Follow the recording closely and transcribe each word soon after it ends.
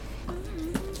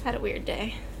Had a weird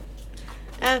day.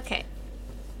 Okay.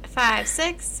 5,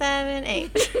 6, 7,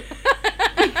 8.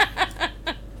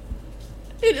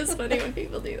 It is funny when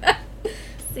people do that.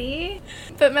 See?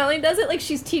 But Melanie does it like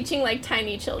she's teaching, like,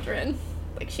 tiny children.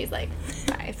 Like, she's like,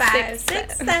 5,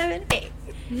 6, 7, 8.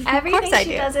 Everything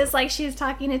she does is like she's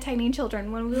talking to tiny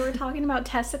children. When we were talking about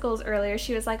testicles earlier,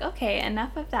 she was like, okay,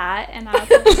 enough of that. And I was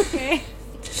like, okay.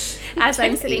 As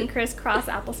I'm sitting crisscross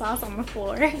applesauce on the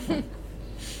floor.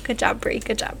 Good job, Brie.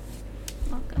 Good job.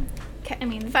 Welcome. Okay. I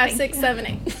mean, 5, 6, 7,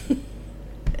 8.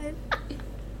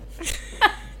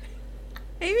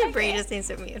 Maybe Brie just needs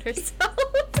to mute herself.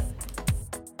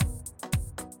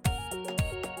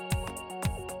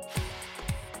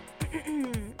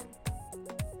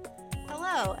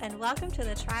 Hello, and welcome to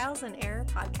the Trials and Error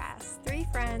Podcast. 3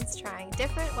 friends trying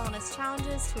different wellness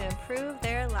challenges to improve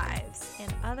their lives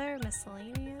and other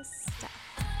miscellaneous stuff.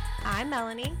 I'm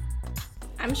Melanie.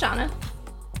 I'm Shauna.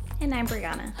 And I'm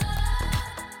Brianna.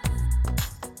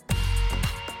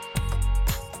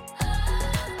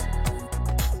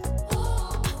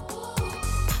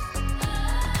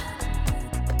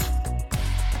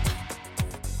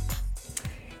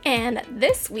 And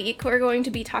this week, we're going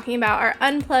to be talking about our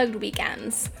unplugged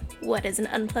weekends. What is an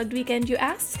unplugged weekend, you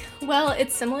ask? Well,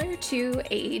 it's similar to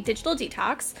a digital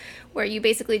detox, where you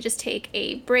basically just take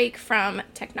a break from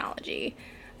technology.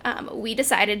 We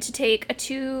decided to take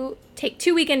 2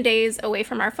 weekend days away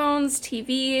from our phones,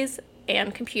 TVs,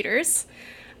 and computers.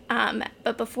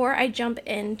 But before I jump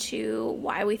into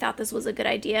why we thought this was a good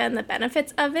idea and the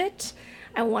benefits of it,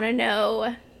 I want to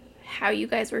know how you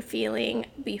guys were feeling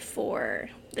before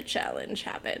the challenge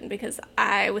happened, because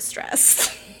I was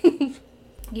stressed.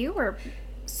 You were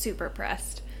super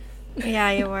pressed.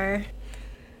 Yeah, you were.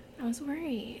 I was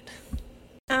worried.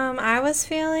 I was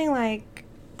feeling like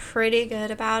pretty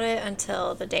good about it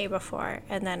until the day before,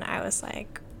 and then I was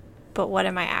like, but what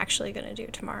am I actually going to do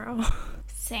tomorrow?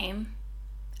 Same.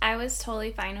 I was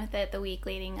totally fine with it the week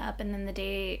leading up, and then the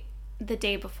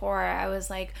day before I was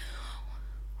like,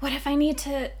 what if I need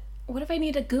to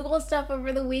Google stuff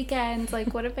over the weekend?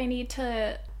 Like, what if I need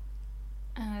to...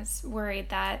 I was worried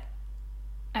that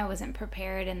I wasn't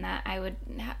prepared and that I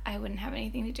wouldn't have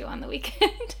anything to do on the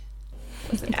weekend.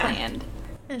 Wasn't planned.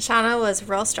 And Shauna was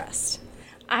real stressed.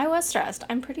 I was stressed.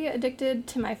 I'm pretty addicted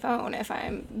to my phone, if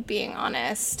I'm being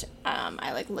honest.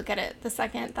 I look at it the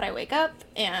second that I wake up,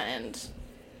 and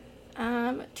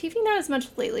TV not as much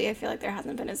lately. I feel like there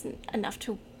hasn't been enough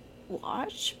to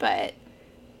watch, but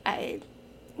I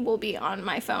will be on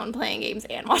my phone playing games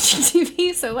and watching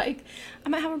TV, so I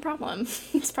might have a problem.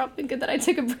 It's probably good that I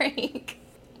took a break.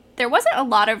 There wasn't a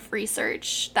lot of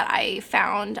research that I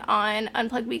found on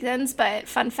unplugged weekends, but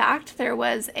fun fact, there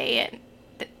was a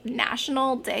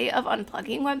National Day of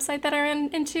Unplugging website that I'm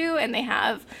into, and they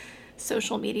have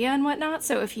social media and whatnot,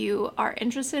 so if you are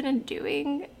interested in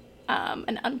doing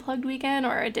an unplugged weekend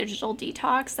or a digital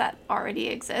detox, that already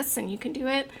exists, and you can do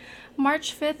it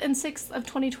March 5th and 6th of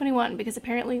 2021, because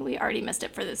apparently we already missed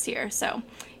it for this year. So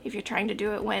if you're trying to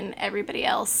do it when everybody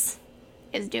else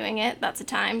is doing it, that's a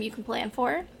time you can plan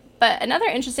for. But another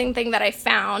interesting thing that I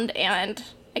found, and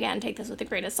again, take this with a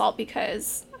grain of salt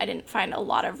because I didn't find a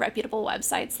lot of reputable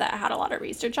websites that had a lot of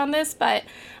research on this, but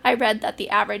I read that the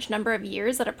average number of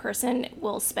years that a person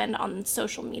will spend on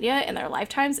social media in their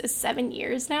lifetimes is 7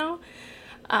 years now,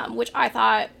 which I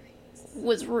thought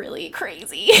was really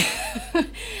crazy.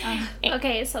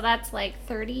 Okay, so that's like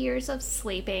 30 years of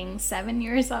sleeping, 7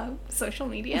 years of social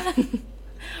media.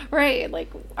 Right,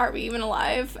 are we even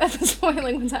alive at this point?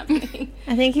 What's happening?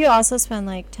 I think you also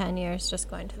spend 10 years just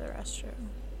going to the restroom.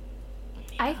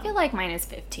 Yeah. I feel like mine is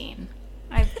 15.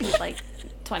 I've peed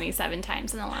 27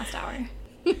 times in the last hour.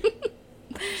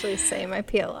 Actually, same. I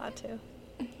pee a lot too.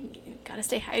 You gotta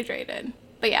stay hydrated.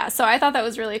 But yeah, so I thought that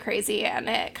was really crazy, and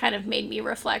it kind of made me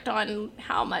reflect on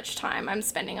how much time I'm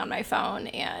spending on my phone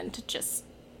and just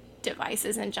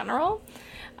devices in general.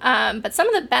 But some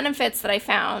of the benefits that I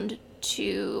found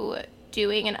to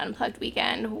doing an unplugged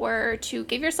weekend were to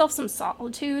give yourself some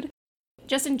solitude.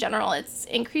 Just in general, it's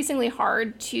increasingly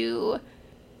hard to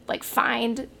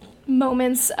find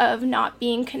moments of not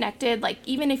being connected.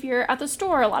 Even if you're at the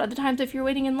store, a lot of the times if you're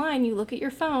waiting in line, you look at your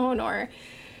phone, or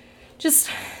just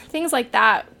things like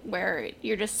that where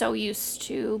you're just so used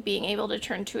to being able to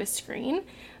turn to a screen.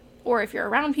 Or if you're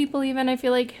around people even, I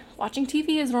feel like watching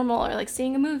TV is normal, or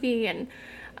seeing a movie, and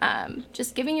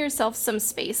just giving yourself some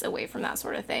space away from that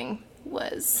sort of thing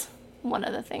was one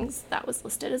of the things that was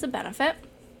listed as a benefit.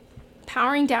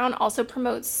 Powering down also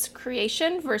promotes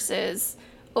creation versus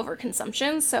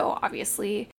overconsumption. So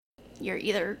obviously you're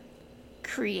either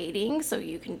creating, so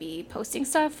you can be posting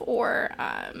stuff, or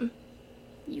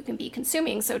you can be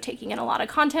consuming, so taking in a lot of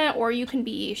content, or you can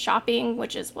be shopping,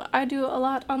 which is what I do a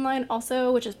lot online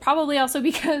also, which is probably also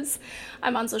because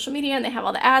I'm on social media and they have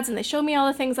all the ads and they show me all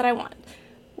the things that I want,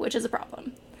 which is a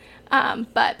problem.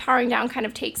 But powering down kind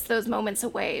of takes those moments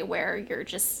away where you're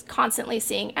just constantly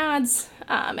seeing ads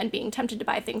and being tempted to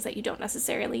buy things that you don't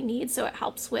necessarily need, so it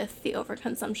helps with the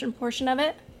overconsumption portion of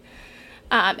it.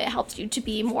 It helps you to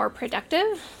be more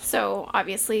productive, so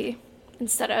obviously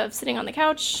instead of sitting on the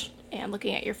couch and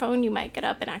looking at your phone, you might get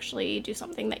up and actually do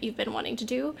something that you've been wanting to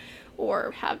do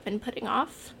or have been putting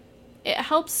off. It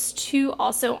helps to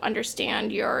also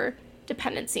understand your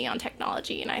dependency on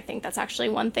technology, and I think that's actually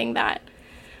one thing that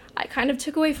I kind of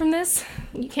took away from this.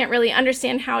 You can't really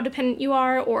understand how dependent you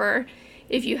are, or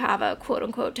if you have a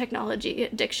quote-unquote technology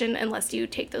addiction, unless you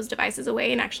take those devices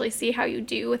away and actually see how you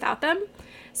do without them.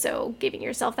 So giving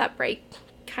yourself that break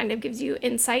kind of gives you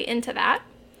insight into that.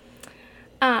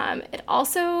 It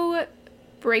also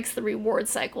breaks the reward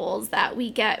cycles that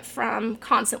we get from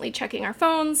constantly checking our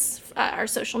phones, our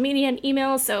social media and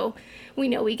emails. So we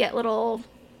know we get little,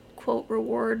 quote,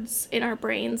 rewards in our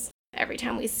brains every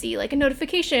time we see like a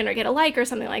notification or get a like or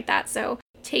something like that. So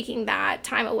taking that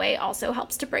time away also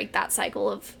helps to break that cycle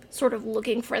of sort of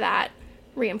looking for that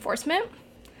reinforcement.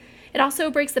 It also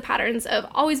breaks the patterns of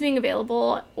always being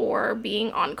available or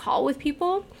being on call with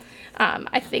people.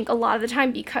 I think a lot of the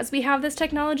time, because we have this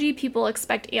technology, people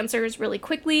expect answers really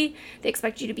quickly. They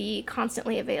expect you to be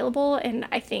constantly available. And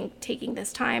I think taking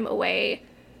this time away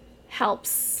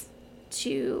helps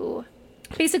to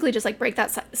basically just like break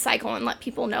that cycle and let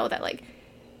people know that like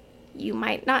you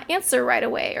might not answer right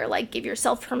away, or like give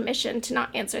yourself permission to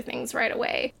not answer things right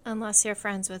away. Unless you're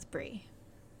friends with Brie.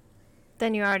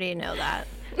 Then you already know that.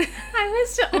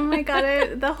 Oh my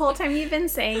God, the whole time you've been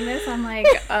saying this, I'm like,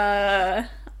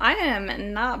 I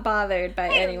am not bothered by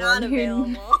anyone. Not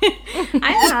available.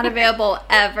 I'm not available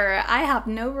ever. I have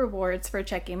no rewards for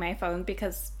checking my phone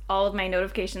because all of my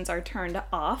notifications are turned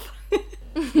off.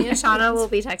 Me and Shauna will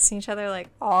be texting each other like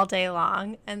all day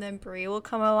long, and then Brie will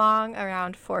come along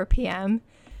around 4 p.m.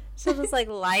 She'll just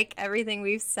like everything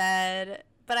we've said.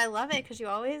 But I love it because you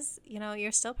always,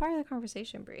 you're still part of the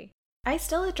conversation, Brie. I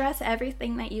still address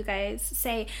everything that you guys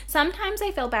say. Sometimes I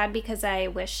feel bad because I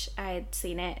wish I'd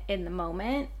seen it in the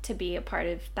moment to be a part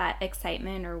of that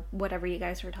excitement or whatever you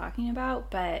guys were talking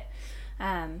about. But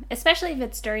especially if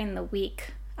it's during the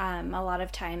week, a lot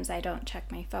of times I don't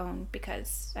check my phone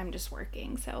because I'm just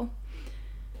working. So,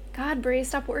 God, Brie,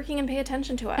 stop working and pay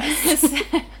attention to us.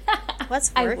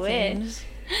 What's working? I wish.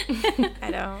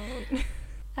 I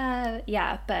don't.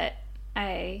 Yeah, but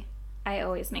I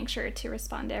always make sure to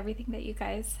respond to everything that you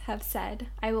guys have said.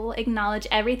 I will acknowledge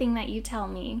everything that you tell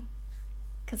me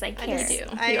because I care.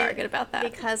 You are good about that.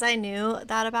 Because I knew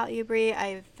that about you, Brie,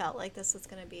 I felt like this was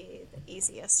going to be the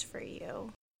easiest for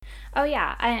you. Oh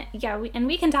yeah, and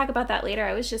we can talk about that later.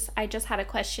 I just had a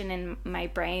question in my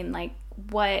brain, like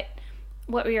what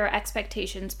were your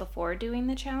expectations before doing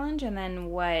the challenge, and then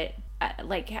what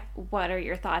are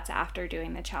your thoughts after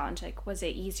doing the challenge? Like, was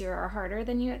it easier or harder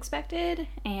than you expected?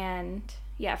 And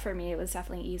yeah, for me, it was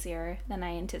definitely easier than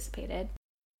I anticipated.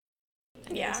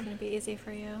 Yeah, it's gonna be easy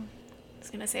for you. I was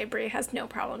gonna say, Brie has no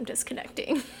problem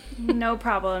disconnecting. No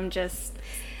problem, just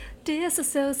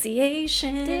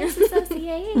disassociation.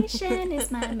 Disassociation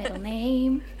is my middle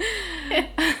name.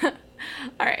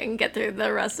 All right, I can get through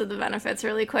the rest of the benefits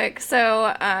really quick.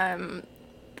 So,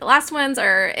 the last ones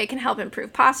are, it can help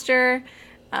improve posture.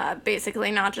 Basically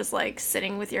not just like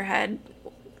sitting with your head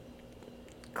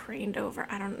craned over.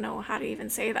 I don't know how to even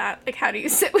say that. Like, how do you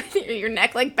sit with your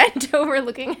neck like bent over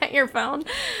looking at your phone?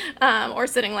 Or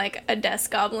sitting like a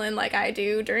desk goblin like I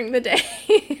do during the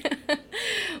day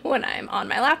when I'm on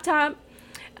my laptop.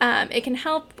 It can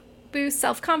help boost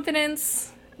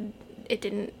self-confidence. It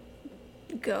didn't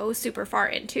go super far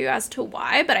into as to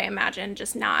why, but I imagine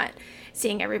just not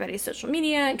seeing everybody's social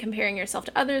media and comparing yourself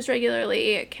to others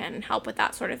regularly, it can help with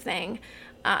that sort of thing.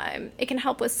 It can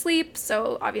help with sleep,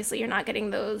 so obviously you're not getting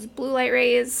those blue light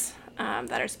rays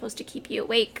that are supposed to keep you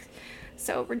awake,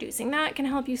 so reducing that can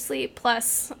help you sleep.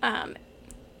 Plus,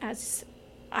 as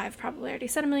I've probably already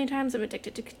said a million times, I'm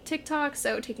addicted to TikTok,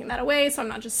 so taking that away so I'm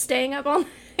not just staying up all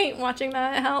night watching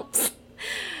that helps.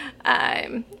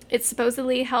 It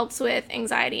supposedly helps with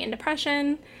anxiety and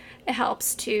depression. It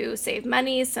helps to save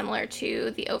money, similar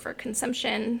to the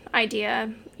overconsumption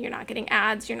idea. You're not getting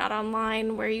ads, you're not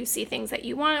online where you see things that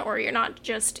you want, or you're not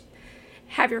just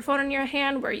have your phone in your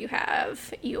hand where you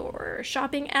have your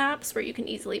shopping apps where you can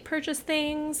easily purchase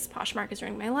things. Poshmark is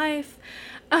ruining my life.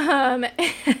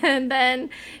 And then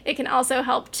it can also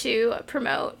help to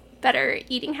promote better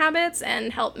eating habits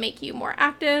and help make you more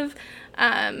active.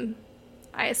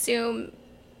 I assume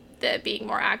that being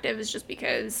more active is just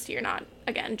because you're not,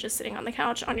 again, just sitting on the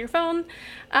couch on your phone.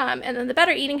 And then the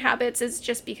better eating habits is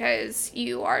just because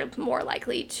you are more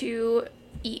likely to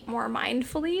eat more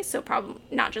mindfully. So probably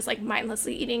not just like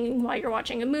mindlessly eating while you're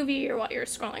watching a movie or while you're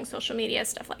scrolling social media,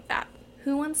 stuff like that.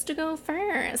 Who wants to go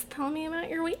first? Tell me about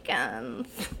your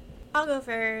weekends. I'll go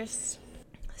first.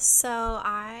 So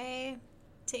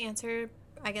to answer,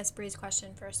 I guess, Bree's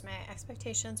question first, my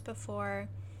expectations before,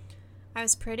 I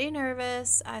was pretty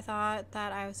nervous. I thought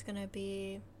that I was going to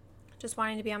be just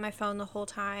wanting to be on my phone the whole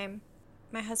time.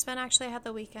 My husband actually had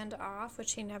the weekend off,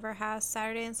 which he never has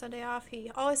Saturday and Sunday off.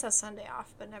 He always has Sunday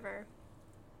off, but never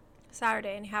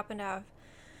Saturday, and he happened to have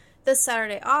this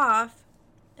Saturday off,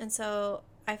 and so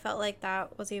I felt like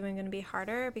that was even going to be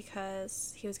harder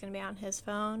because he was going to be on his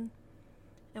phone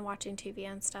and watching TV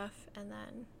and stuff, and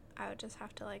then I would just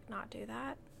have to, like, not do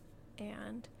that,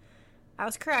 and I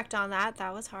was correct on that.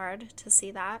 That was hard to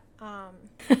see that.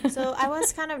 So I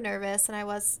was kind of nervous, and I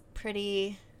was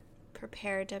pretty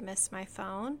prepared to miss my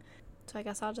phone. So I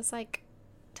guess I'll just, like,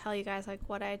 tell you guys, like,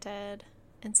 what I did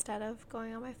instead of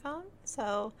going on my phone.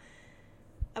 So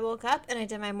I woke up and I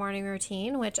did my morning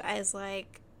routine, which is,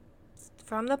 like,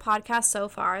 from the podcast so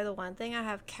far, the one thing I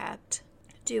have kept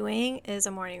doing is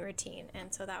a morning routine.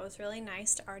 And so that was really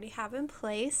nice to already have in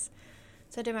place.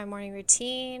 So I did my morning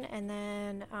routine, and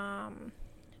then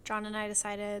John and I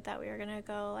decided that we were going to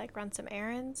go, like, run some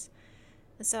errands.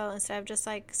 And so instead of just,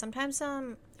 like, sometimes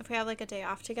if we have, like, a day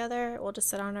off together, we'll just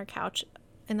sit on our couch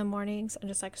in the mornings and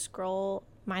just, like, scroll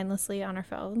mindlessly on our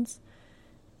phones.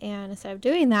 And instead of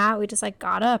doing that, we just, like,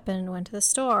 got up and went to the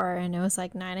store, and it was,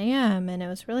 like, 9 a.m., and it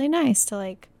was really nice to,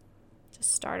 like,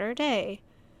 just start our day.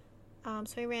 So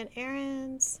we ran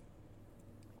errands.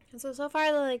 And so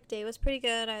far, the, like, day was pretty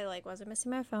good. I, like, wasn't missing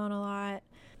my phone a lot.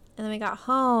 And then we got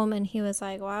home, and he was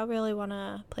like, well, I really want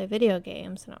to play video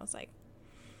games. And I was like,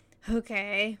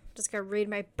 okay, just gonna read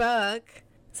my book.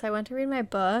 So I went to read my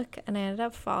book, and I ended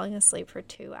up falling asleep for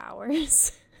 2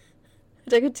 hours. I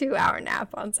took a 2-hour nap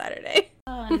on Saturday.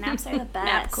 Oh, naps are the best.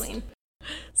 Nap queen.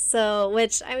 So,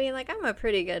 which, I mean, like, I'm a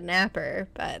pretty good napper,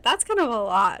 but that's kind of a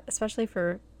lot, especially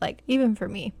for, like, even for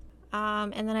me.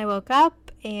 And then I woke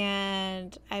up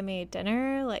and I made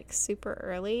dinner, like, super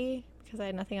early because I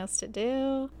had nothing else to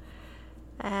do.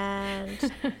 And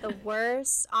the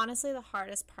worst, honestly, the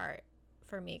hardest part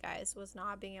for me, guys, was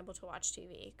not being able to watch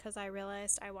TV, because I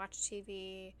realized I watched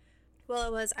TV. Well,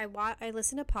 it was I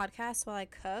listened to podcasts while I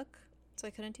cook, so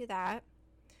I couldn't do that.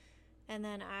 And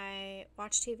then I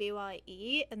watch TV while I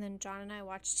eat, and then John and I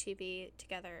watch TV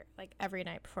together, like, every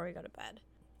night before we go to bed.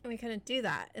 And we couldn't do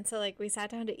that. And so, like, we sat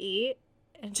down to eat,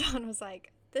 and John was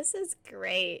like, this is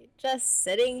great. Just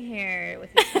sitting here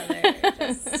with each other,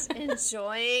 just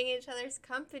enjoying each other's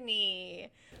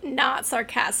company. Not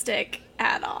sarcastic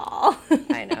at all.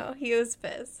 I know. He was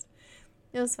pissed.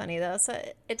 It was funny, though. So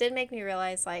it did make me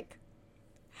realize, like,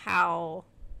 how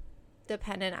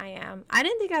dependent I am. I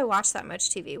didn't think I watched that much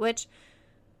TV, which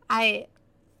I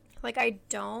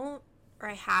don't, or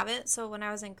I haven't. So when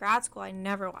I was in grad school, I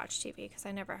never watched TV because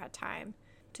I never had time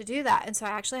to do that. And so I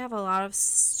actually have a lot of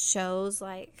shows,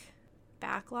 like,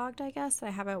 backlogged, I guess, that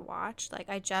I haven't watched. Like,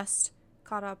 I just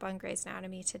caught up on Grey's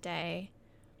Anatomy today,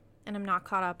 and I'm not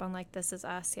caught up on, like, This Is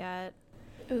Us yet.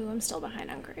 Ooh, I'm still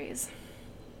behind on Grey's.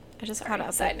 I just Sorry, caught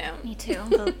up. Side note. Me too.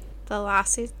 The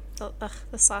last season,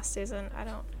 this last season, I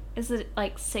don't. Is it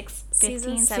like 6, 15,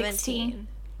 Season 17. 16?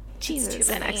 Jesus. It's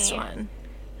the next one.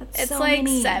 It's so like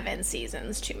many. 7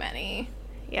 seasons too many.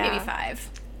 Yeah. Maybe 5.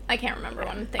 I can't remember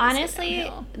when things Honestly, go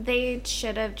downhill. they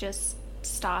should have just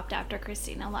stopped after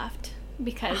Christina left,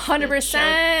 because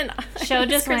 100%. the show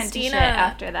just went to Christina. shit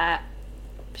after that.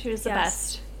 She was the Yes.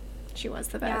 best. She was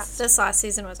the Yeah, best. this last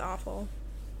season was awful.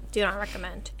 Do not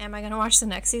recommend. Am I going to watch the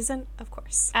next season? Of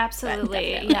course.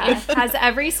 Absolutely, Definitely. yeah. Has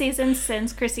every season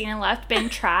since Christina left been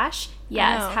trash?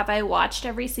 Yes. know. Have I watched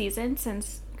every season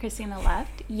since Christina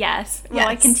left? Yes. Will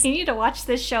I Yes. continue to watch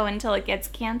this show until it gets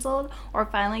canceled or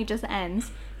finally just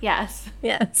ends? Yes.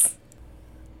 Yes.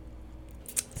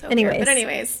 So Anyways. But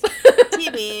anyways.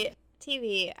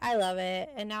 TV, I love it.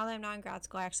 And now that I'm not in grad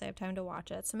school, I actually have time to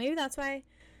watch it. So maybe that's why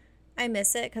I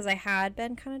miss it, because I had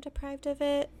been kind of deprived of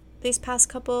it these past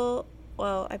couple.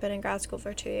 Well, I've been in grad school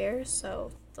for 2 years,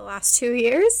 so the last 2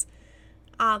 years.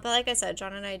 But like I said,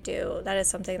 John and I do. That is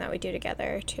something that we do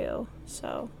together too.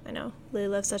 So I know Lily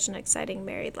lives such an exciting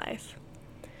married life.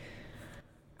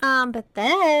 But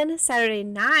then Saturday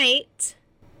night,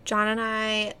 John and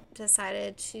I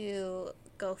decided to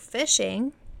go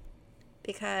fishing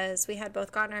because we had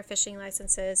both gotten our fishing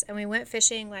licenses, and we went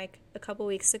fishing like a couple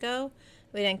weeks ago.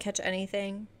 We didn't catch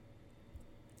anything.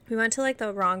 We went to like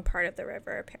the wrong part of the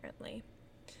river, apparently.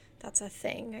 That's a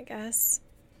thing, I guess.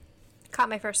 Caught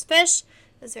my first fish.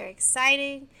 It was very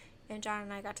exciting. And John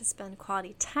and I got to spend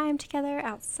quality time together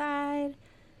outside.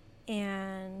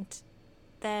 And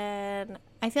then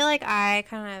I feel like I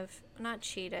kind of, not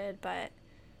cheated, but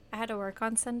I had to work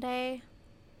on Sunday.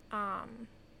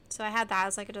 So I had that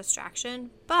as like a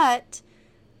distraction. But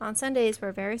on Sundays,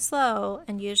 we're very slow.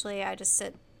 And usually I just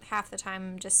sit half the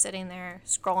time just sitting there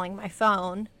scrolling my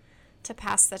phone to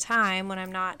pass the time when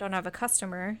don't have a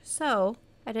customer. So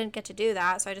I didn't get to do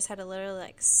that. So I just had to literally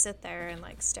like sit there and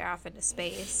like stare off into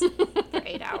space for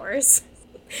 8 hours.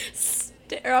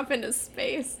 Stare off into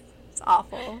space. It's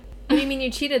awful. What do you mean you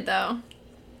cheated, though?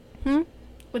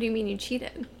 What do you mean you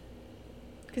cheated?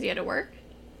 Because you had to work?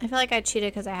 I feel like I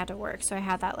cheated because I had to work. So I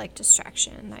had that like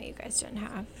distraction that you guys didn't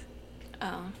have.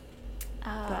 Oh.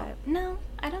 But no,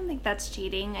 I don't think that's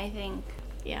cheating. I think...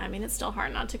 Yeah, I mean, it's still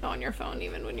hard not to go on your phone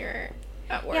even when you're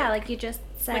at work. Yeah, like you just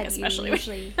said, like,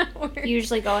 especially you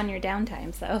usually go on your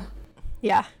downtime, so.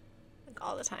 Yeah, like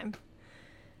all the time.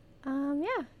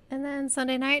 Yeah. And then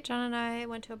Sunday night, John and I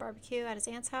went to a barbecue at his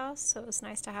aunt's house, so it was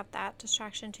nice to have that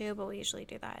distraction too, but we usually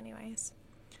do that anyways.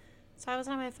 So I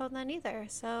wasn't on my phone then either.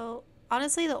 So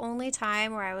honestly, the only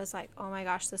time where I was like, oh my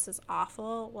gosh, this is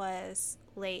awful was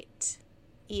late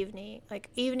evening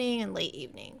and late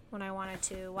evening when I wanted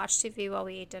to watch TV while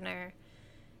we ate dinner,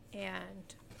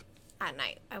 and at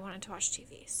night I wanted to watch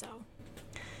TV. So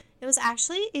it was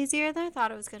actually easier than I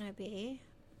thought it was going to be,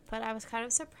 but I was kind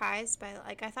of surprised by,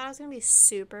 like, I thought I was going to be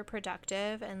super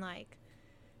productive and like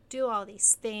do all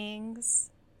these things,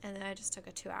 and then I just took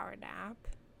a 2-hour nap,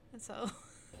 and so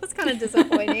it was kind of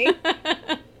disappointing.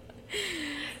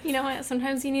 You know what?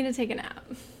 Sometimes you need to take a nap.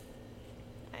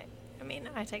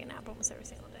 I take a nap almost every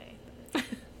single day. But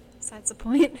besides the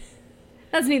point.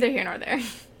 That's neither here nor there.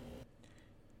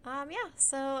 Yeah,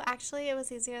 so actually it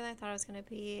was easier than I thought it was going to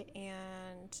be,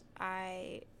 and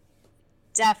I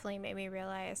definitely made me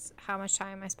realize how much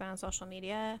time I spent on social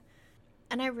media,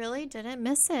 and I really didn't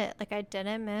miss it. Like, I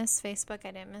didn't miss Facebook,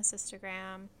 I didn't miss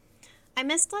Instagram. I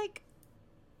missed, like,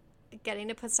 getting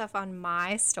to put stuff on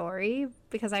my story,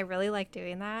 because I really like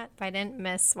doing that, but I didn't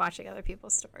miss watching other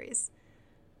people's stories.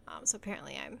 So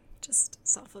apparently I'm just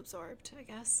self-absorbed, I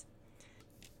guess.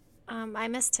 I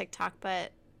miss TikTok,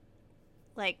 but,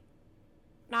 like,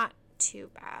 not too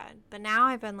bad. But now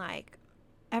I've been, like,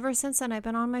 ever since then, I've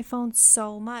been on my phone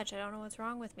so much. I don't know what's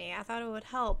wrong with me. I thought it would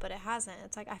help, but it hasn't.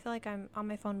 It's like I feel like I'm on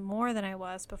my phone more than I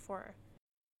was before.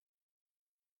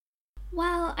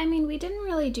 Well, I mean, we didn't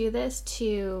really do this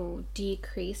to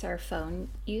decrease our phone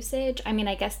usage. I mean,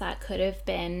 I guess that could have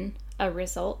been a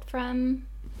result from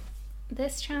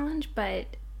this challenge, but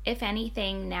if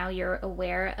anything, now you're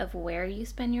aware of where you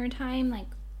spend your time, like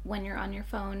when you're on your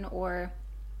phone or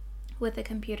with a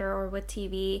computer or with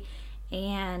TV,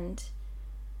 and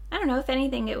I don't know, if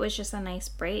anything, it was just a nice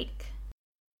break.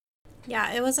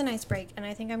 Yeah, it was a nice break, and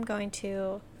I think I'm going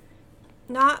to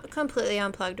not completely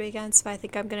unplugged weekends, but I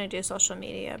think I'm going to do social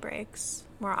media breaks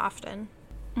more often.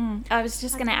 I was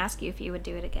just going to ask you if you would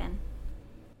do it again.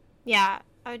 Yeah,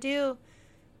 I would do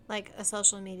like a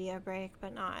social media break,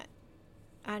 but not,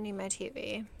 I need my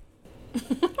TV.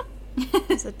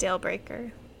 It's a deal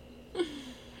breaker.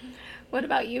 What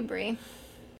about you, Brie?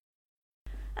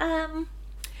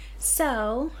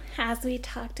 So, as we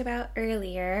talked about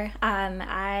earlier,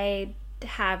 I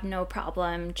have no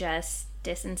problem just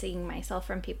distancing myself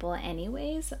from people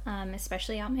anyways,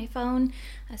 especially on my phone.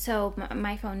 So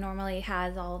my phone normally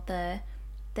has all the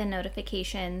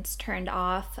notifications turned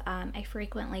off. I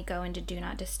frequently go into do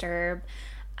not disturb.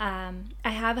 I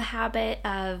have a habit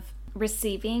of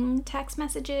receiving text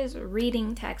messages,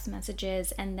 reading text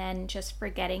messages, and then just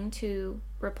forgetting to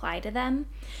reply to them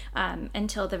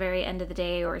until the very end of the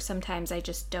day, or sometimes I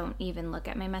just don't even look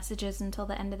at my messages until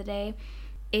the end of the day.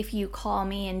 If you call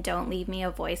me and don't leave me a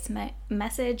voice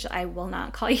message, I will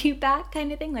not call you back,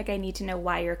 kind of thing. Like, I need to know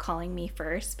why you're calling me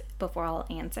first before I'll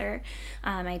answer.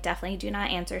 I definitely do not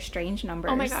answer strange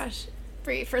numbers. Oh my gosh.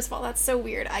 Brie, first of all, that's so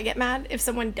weird. I get mad if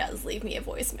someone does leave me a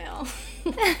voicemail.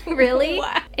 Really?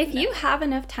 What? If you have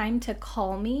enough time to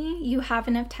call me, you have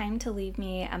enough time to leave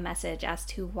me a message as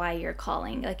to why you're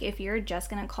calling. Like, if you're just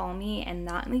going to call me and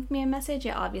not leave me a message,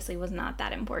 it obviously was not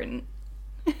that important.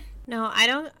 No, I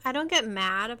don't get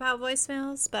mad about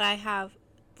voicemails, but I have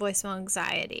voicemail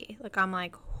anxiety. Like, I'm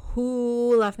like,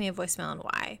 who left me a voicemail and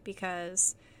why?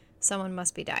 Because someone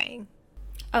must be dying.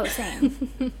 Oh,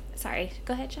 same. Sorry.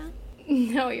 Go ahead, Sean.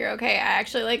 No, you're okay. I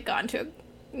actually, like, got into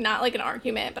not like an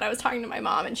argument, but I was talking to my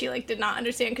mom and she, like, did not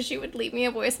understand because she would leave me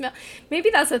a voicemail. Maybe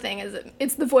that's the thing, is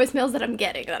it's the voicemails that I'm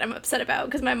getting that I'm upset about,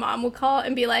 because my mom will call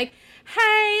and be like,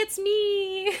 "Hey, it's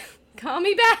me. Call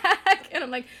me back." And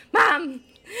I'm like, "Mom."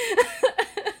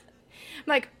 I'm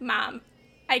like, "Mom,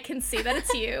 I can see that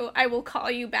it's you. I will call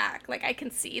you back. Like, I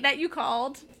can see that you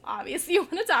called. Obviously, you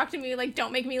want to talk to me. Like,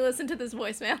 don't make me listen to this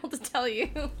voicemail to tell you,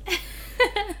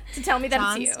 to tell me that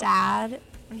John's it's you." dad,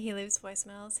 when he leaves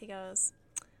voicemails, he goes,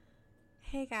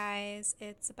 "Hey guys,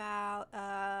 it's about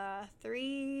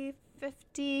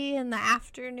 3:50 in the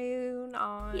afternoon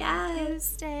on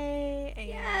Tuesday,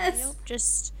 and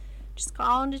just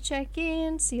calling to check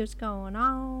in, see what's going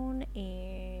on,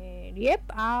 and yep,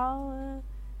 I'll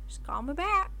just call me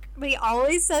back." But he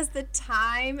always says the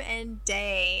time and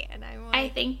day, and I'm like, I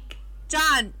think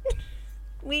John,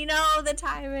 we know the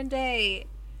time and day.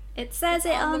 it says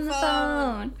it on the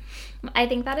phone. I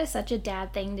think that is such a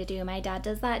dad thing to do. My dad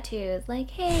does that too. It's like,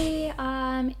 "Hey,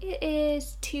 it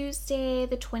is Tuesday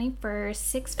the 21st,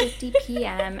 6:50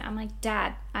 p.m. I'm like,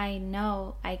 "Dad, I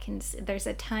know. I can there's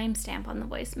a timestamp on the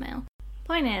voicemail."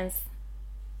 Point is,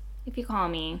 if you call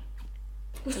me,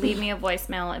 leave me a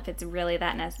voicemail if it's really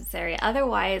that necessary.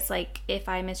 Otherwise, like, if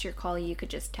I miss your call, you could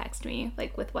just text me,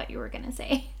 like, with what you were going to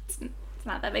say. It's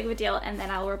not that big of a deal, and then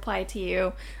I'll reply to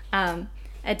you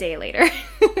a day later.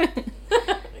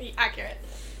 Accurate.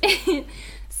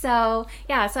 So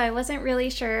I wasn't really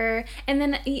sure. And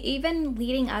then even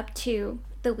leading up to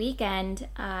the weekend,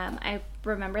 I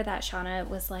remember that Shauna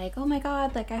was like, "Oh my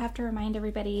God, like, I have to remind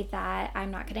everybody that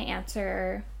I'm not going to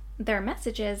answer their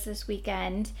messages this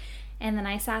weekend." And then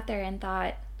I sat there and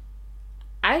thought,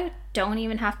 I don't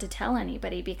even have to tell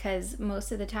anybody, because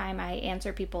most of the time I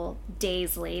answer people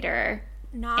days later.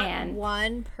 Not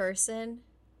one person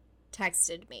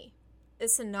texted me.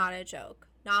 It's not a joke.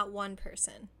 Not one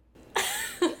person.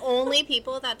 The only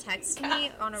people that text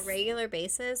me on a regular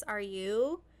basis are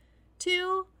you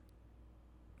two,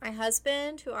 my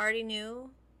husband, who already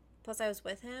knew, plus I was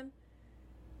with him,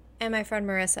 and my friend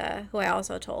Marissa, who I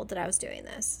also told that I was doing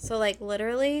this. So, like,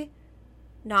 literally,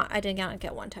 I did not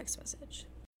get one text message.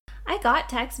 I got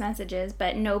text messages,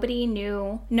 but nobody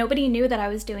knew that I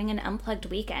was doing an unplugged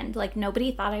weekend. Like,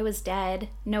 nobody thought I was dead.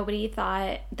 Nobody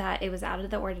thought that it was out of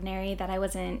the ordinary, that I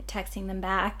wasn't texting them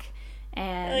back.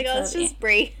 And like, oh, it's just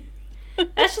Brie.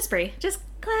 That's just Brie. Just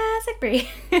classic Brie.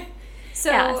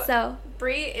 So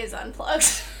Brie is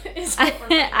unplugged.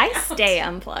 I stay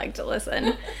unplugged.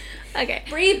 Listen. Okay.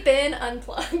 Brie been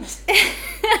unplugged.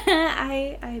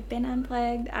 I've been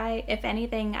unplugged. If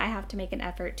anything, I have to make an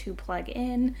effort to plug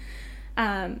in.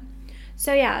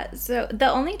 So the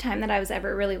only time that I was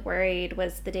ever really worried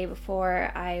was the day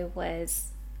before. I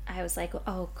was like,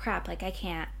 "Oh crap, like, I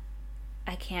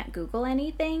can't Google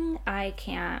anything. I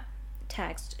can't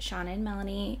text Shauna and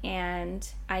Melanie, and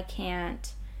I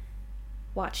can't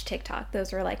watch TikTok."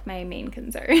 Those were like my main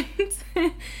concerns.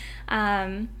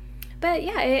 But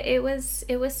yeah, it was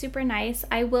super nice.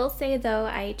 I will say though,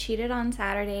 I cheated on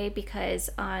Saturday, because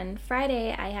on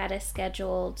Friday I had a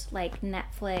scheduled like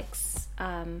Netflix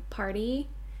party,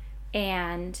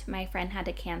 and my friend had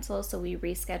to cancel, so we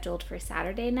rescheduled for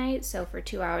Saturday night. So for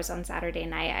 2 hours on Saturday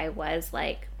night, I was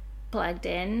like plugged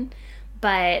in,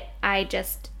 but I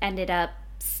just ended up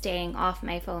staying off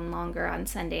my phone longer on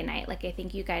Sunday night. Like, I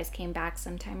think you guys came back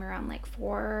sometime around like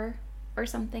 4 or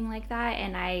something like that,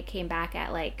 and I came back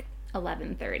at like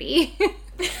 11:30.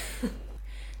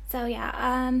 So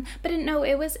yeah, but no,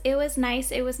 it was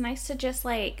nice. It was nice to just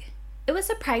like, it was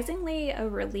surprisingly a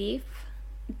relief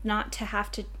not to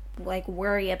have to like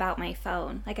worry about my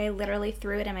phone. Like, I literally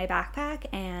threw it in my backpack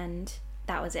and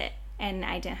that was it. And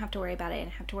I didn't have to worry about it. I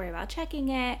didn't have to worry about checking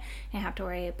it. I didn't have to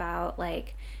worry about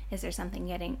like, is there something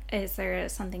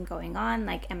going on?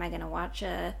 Like, am I gonna watch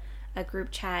a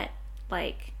group chat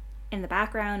like in the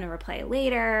background and reply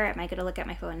later? Am I going to look at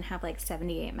my phone and have like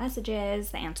 78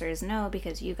 messages? The answer is no,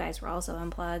 because you guys were also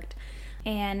unplugged.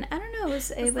 And I don't know, it was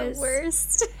the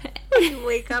worst. You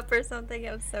wake up or something,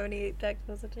 you have 78 text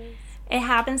messages. It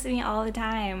happens to me all the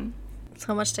time.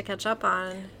 So much to catch up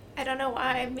on. I don't know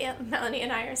why Melanie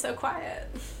and I are so quiet.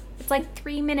 It's like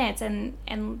 3 minutes and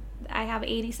I have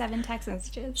 87 text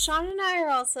messages. Sean and I are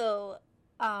also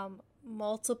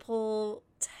multiple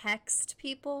text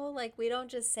people. Like, we don't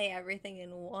just say everything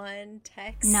in one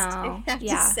text. No. We have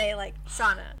to say, like,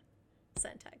 Shauna,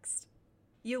 send text.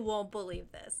 You won't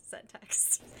believe this. Send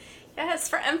text. Yes,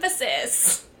 for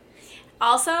emphasis.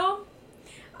 Also,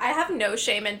 I have no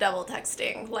shame in double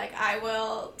texting. Like, I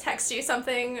will text you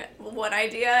something, one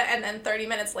idea, and then 30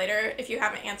 minutes later, if you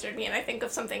haven't answered me and I think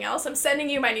of something else, I'm sending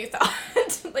you my new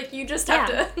thought. Like, you just have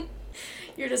to...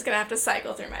 You're just going to have to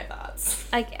cycle through my thoughts.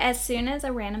 Like, as soon as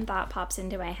a random thought pops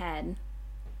into my head,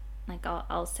 Like,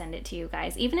 I'll send it to you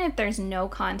guys. Even if there's no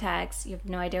context, you have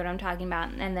no idea what I'm talking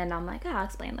about, and then I'm like, I'll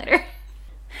explain later.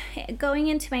 Going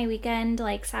into my weekend,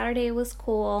 like, Saturday was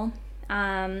cool.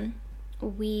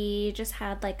 We just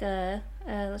had, like, a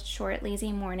short,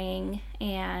 lazy morning,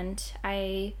 and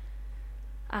I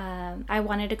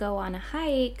wanted to go on a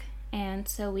hike, and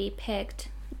so we picked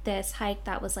this hike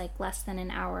that was, like, less than an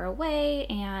hour away,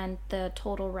 and the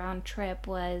total round trip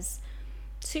was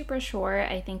super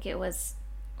short. I think it was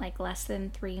like less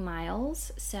than 3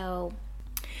 miles. So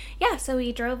yeah, so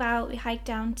we drove out, we hiked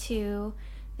down to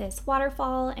this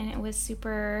waterfall, and it was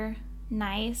super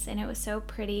nice, and it was so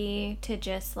pretty to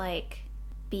just like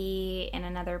be in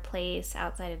another place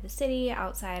outside of the city,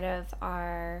 outside of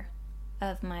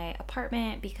my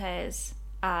apartment, because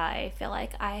I feel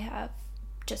like I have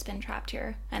just been trapped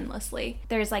here endlessly.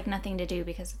 There's like nothing to do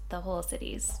because the whole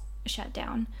city's shut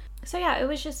down. So yeah, it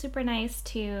was just super nice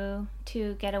to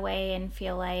get away and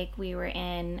feel like we were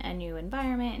in a new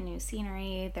environment, a new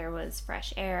scenery. There was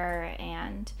fresh air,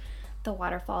 and the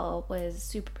waterfall was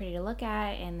super pretty to look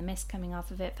at, and the mist coming off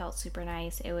of it felt super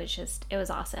nice. It was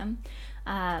awesome.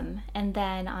 And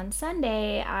then on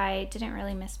Sunday, I didn't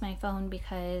really miss my phone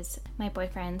because my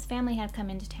boyfriend's family had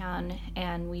come into town,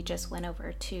 and we just went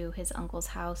over to his uncle's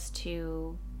house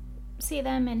to see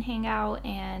them and hang out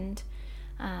and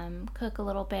cook a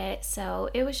little bit. So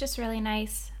it was just really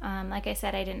nice. Like I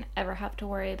said, I didn't ever have to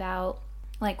worry about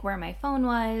like where my phone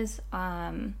was,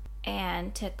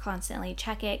 and to constantly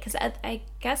check it, because I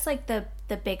guess like the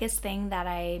biggest thing that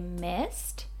I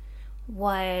missed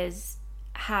was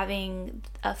having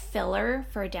a filler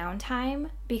for downtime,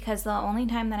 because the only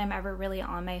time that I'm ever really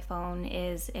on my phone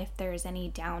is if there's any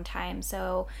downtime.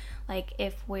 So like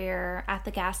if we're at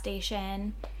the gas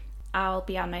station, I'll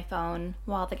be on my phone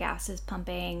while the gas is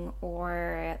pumping,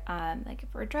 or like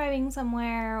if we're driving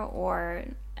somewhere, or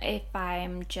if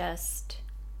I'm just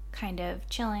kind of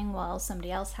chilling while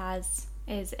somebody else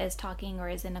is talking or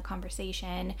is in a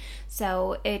conversation.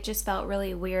 So it just felt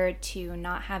really weird to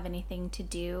not have anything to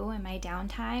do in my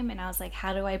downtime, and I was like,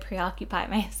 how do I preoccupy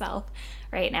myself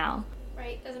right now?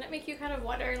 Right. Doesn't it make you kind of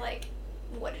wonder, like,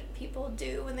 what did people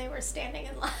do when they were standing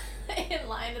in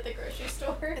line at the grocery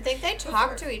store? I think they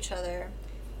talk to each other.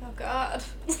 Oh, God.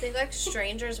 I think, like,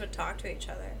 strangers would talk to each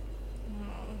other.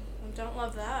 I don't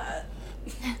love that.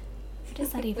 What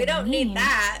does that even mean? We don't need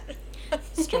that.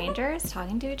 Strangers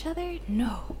talking to each other?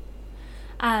 No.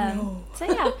 No. So,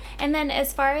 yeah. And then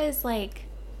as far as, like,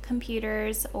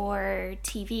 computers or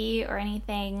TV or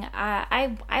anything,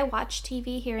 I watch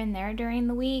TV here and there during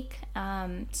the week.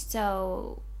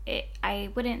 So I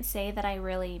wouldn't say that I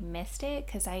really missed it,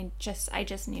 because I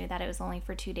just knew that it was only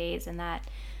for 2 days, and that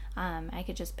I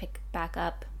could just pick back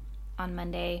up on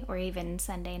Monday or even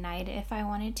Sunday night if I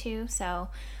wanted to. So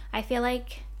I feel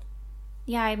like,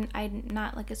 yeah, I'm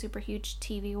not like a super huge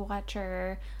TV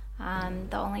watcher.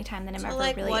 The only time that I'm ever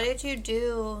like, really... what did you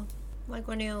do, like,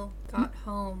 when you got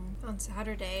home on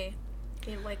Saturday?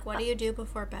 Like, what do you do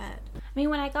before bed? I mean,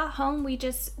 when I got home, we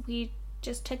just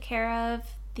took care of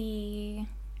the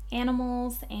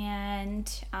animals,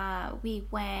 and we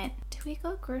went... Did we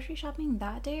go grocery shopping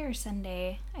that day or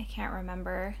Sunday? I can't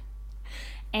remember.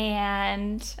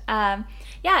 And yeah,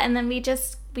 and then we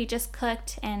just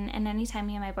cooked, and anytime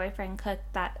me and my boyfriend cook,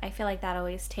 that I feel like that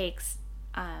always takes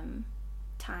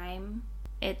time.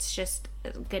 It's just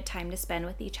a good time to spend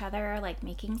with each other, like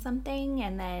making something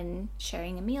and then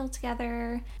sharing a meal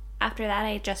together. After that,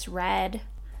 I just read.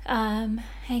 I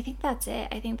think that's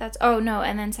it. Oh no,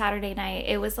 and then Saturday night,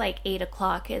 it was like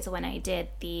 8:00 is when I did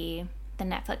the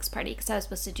Netflix party, because I was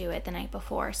supposed to do it the night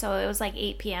before. So it was like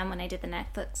 8 p.m. when I did the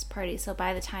Netflix party. So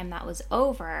by the time that was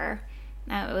over,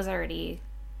 it was already,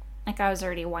 like, I was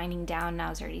already winding down and I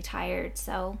was already tired.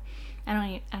 So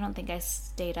I don't think I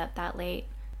stayed up that late.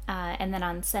 And then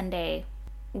on Sunday,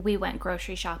 we went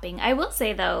grocery shopping. I will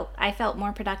say though, I felt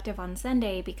more productive on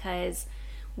Sunday, because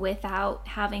without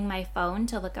having my phone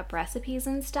to look up recipes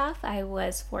and stuff, I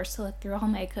was forced to look through all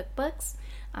my cookbooks,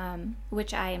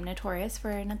 which I am notorious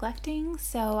for neglecting.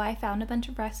 So I found a bunch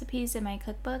of recipes in my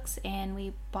cookbooks, and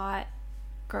we bought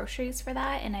groceries for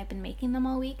that, and I've been making them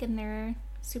all week, and they're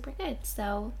super good.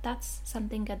 So that's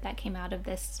something good that came out of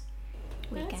this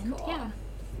weekend. That's cool. Yeah.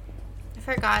 I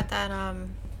forgot that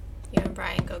you and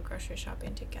Brian go grocery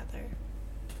shopping together.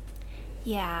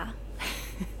 Yeah.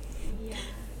 Yeah.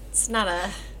 It's not a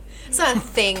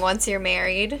thing once you're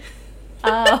married.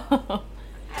 Oh.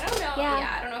 I don't know. Yeah.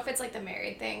 Yeah, I don't know if it's like the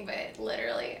married thing, but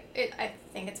literally, I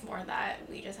think it's more that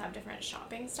we just have different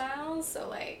shopping styles. So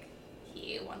like,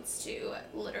 he wants to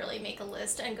literally make a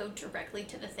list and go directly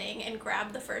to the thing and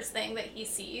grab the first thing that he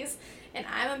sees. And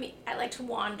I like to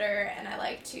wander, and I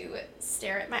like to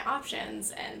stare at my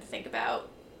options and think about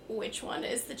which one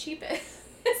is the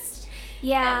cheapest.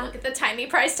 Yeah. And look at the tiny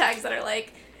price tags that are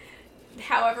like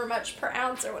however much per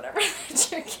ounce or whatever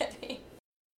that you're getting.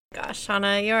 Gosh,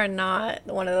 Shauna, you are not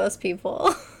one of those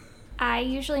people. I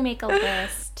usually make a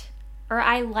list, or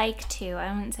I like to.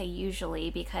 I wouldn't say usually,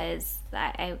 because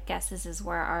I guess this is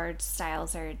where our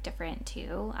styles are different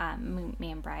too,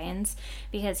 me and Brian's,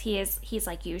 because he's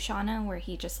like you, Shauna, where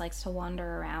he just likes to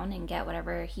wander around and get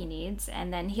whatever he needs,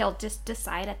 and then he'll just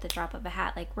decide at the drop of a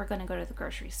hat, like, we're going to go to the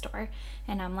grocery store,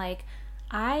 and I'm like,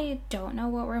 I don't know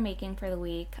what we're making for the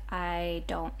week. I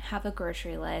don't have a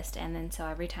grocery list, and then so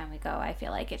every time we go, I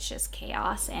feel like it's just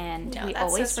chaos, and we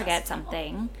always forget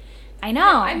something. I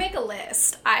know. No, I make a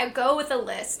list. I go with a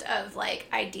list of, like,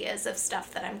 ideas of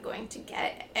stuff that I'm going to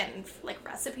get and, like,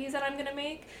 recipes that I'm going to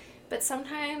make. But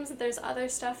sometimes there's other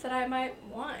stuff that I might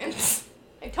want.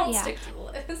 I don't stick to the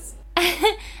list.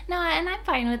 No, and I'm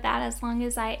fine with that as long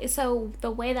as so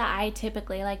the way that I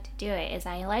typically like to do it is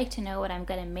I like to know what I'm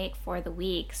going to make for the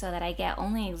week so that I get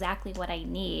only exactly what I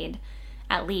need,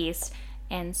 at least.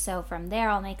 And so from there,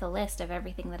 I'll make a list of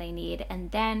everything that I need.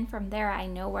 And then from there, I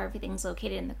know where everything's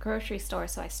located in the grocery store.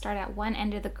 So I start at one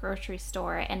end of the grocery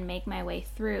store and make my way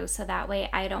through. So that way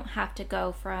I don't have to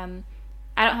go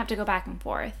back and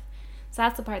forth. So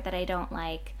that's the part that I don't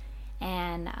like.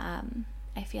 And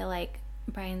I feel like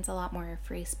Brian's a lot more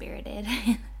free-spirited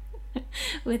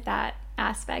with that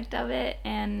aspect of it.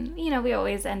 And, we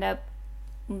always end up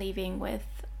leaving with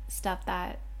stuff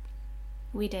that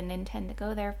we didn't intend to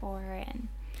go there for,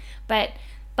 but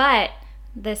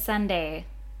this Sunday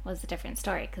was a different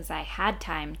story because I had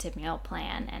time to meal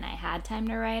plan, and I had time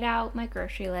to write out my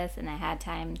grocery list, and I had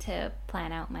time to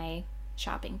plan out my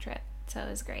shopping trip, so it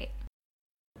was great.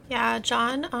 Yeah,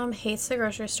 John hates the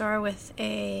grocery store with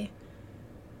a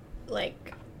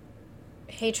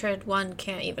hatred one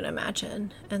can't even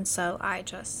imagine, and so I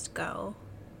just go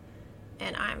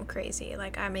and I'm crazy.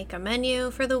 Like, I make a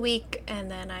menu for the week, and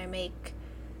then I make,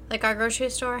 our grocery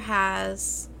store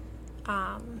has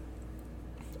an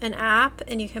app,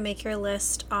 and you can make your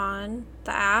list on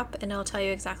the app, and it'll tell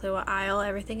you exactly what aisle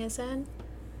everything is in.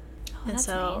 That's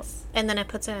nice. And then it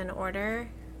puts it in order,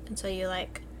 and so you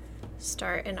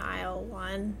start in aisle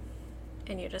 1,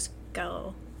 and you just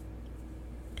go,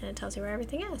 and it tells you where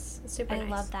everything is. It's super nice. I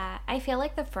love that. I feel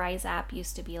like the Fry's app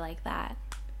used to be like that.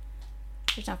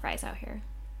 There's no Fry's out here.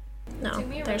 No, it took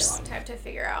me a really long time to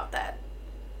figure out that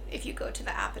if you go to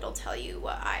the app, it'll tell you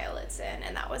what aisle it's in,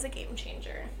 and that was a game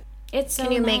changer. It's so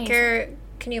Can you nice.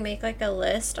 Can you make a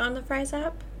list on the Fry's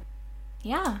app?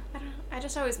 Yeah. I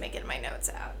just always make it in my notes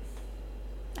app.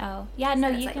 Oh, yeah, no,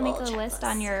 you like can a make a little list checklist.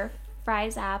 on your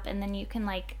Fry's app, and then you can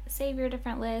save your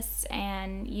different lists,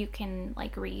 and you can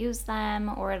reuse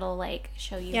them, or it'll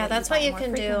show you. Yeah, that's what you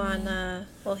can do frequently. on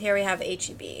well, here we have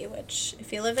H-E-B, which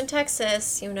if you live in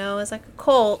Texas, is like a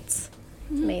cult. It's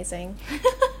amazing.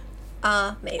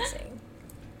 Amazing.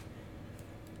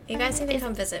 You guys need to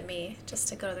come visit me just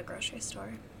to go to the grocery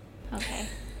store. Okay.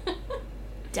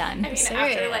 Done. I mean,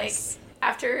 Serious.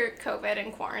 after COVID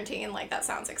and quarantine, that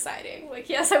sounds exciting.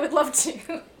 Yes, I would love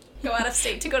to go out of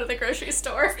state to go to the grocery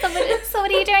store. So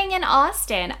what are you doing in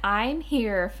Austin? I'm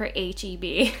here for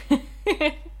HEB.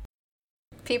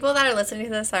 People that are listening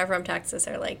to this are from Texas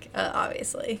are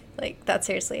obviously. That's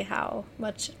seriously how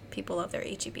much people love their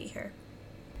H-E-B here.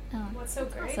 Oh, What's so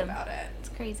great awesome. about it? It's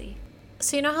crazy.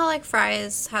 So you know how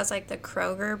Fry's has the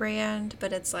Kroger brand,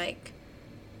 but it's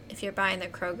if you're buying the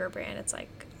Kroger brand, it's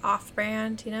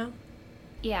off-brand,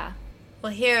 Yeah.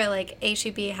 Well, here,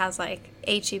 H-E-B has,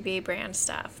 H-E-B brand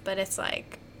stuff, but it's,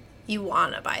 you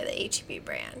want to buy the H-E-B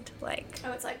brand.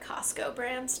 Oh, it's Costco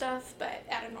brand stuff, but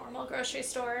at a normal grocery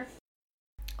store.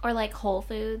 Or Whole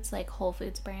Foods, Whole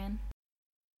Foods brand.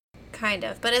 Kind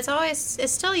of. But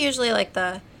it's still usually,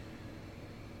 the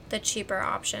cheaper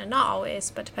option. Not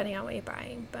always, but depending on what you're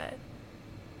buying. But,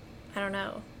 I don't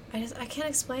know. I can't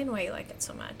explain why you like it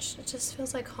so much. It just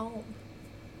feels like home.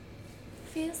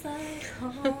 Feels like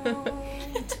home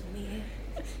to me.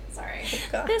 Sorry.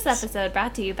 Gosh. This episode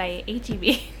brought to you by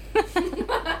HEB.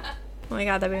 Oh my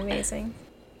god, that'd be amazing.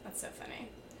 That's so funny.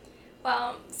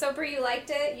 Well, so Brie, you liked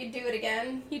it. You do it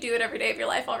again. You do it every day of your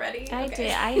life already. I Okay.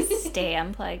 did. I stay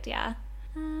unplugged, yeah.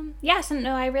 So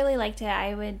no, I really liked it.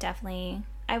 I would definitely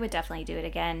do it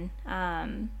again.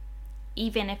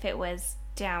 Even if it was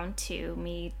down to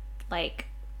me,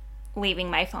 leaving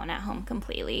my phone at home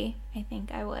completely, I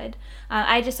think I would.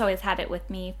 I just always had it with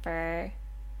me for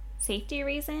safety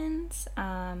reasons.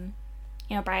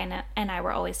 Brian and I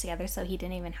were always together, so he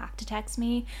didn't even have to text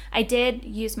me. I did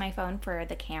use my phone for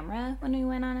the camera when we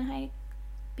went on a hike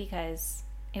because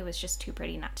it was just too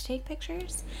pretty not to take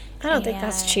pictures. I don't think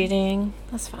that's cheating.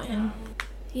 That's fine.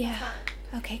 Yeah.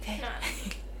 Okay, good. Not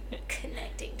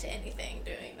connecting to anything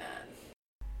doing that.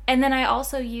 And then I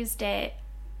also used it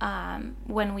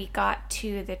when we got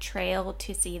to the trail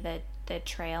to see the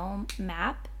trail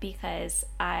map because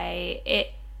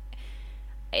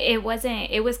it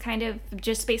was kind of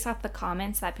just based off the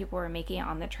comments that people were making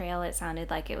on the trail. It sounded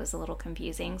like it was a little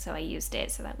confusing, so I used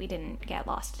it so that we didn't get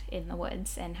lost in the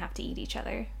woods and have to eat each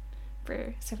other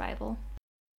for survival.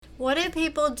 What did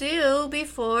people do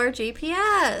before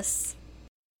GPS?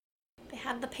 They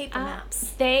had the paper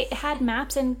maps. They had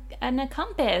maps and a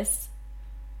compass.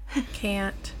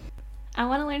 Can't. I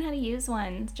want to learn how to use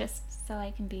one just so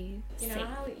I can be You safe. know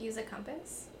how to use a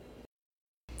compass?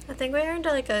 I think we earned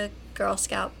like a Girl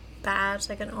Scout badge,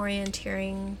 like an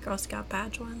orienteering Girl Scout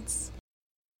badge once.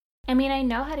 I mean, I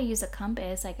know how to use a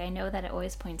compass. Like, I know that it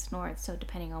always points north, so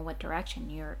depending on what direction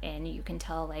you're in, you can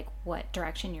tell, like, what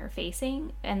direction you're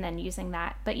facing, and then using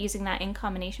that in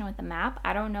combination with the map.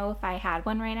 I don't know if I had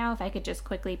one right now, if I could just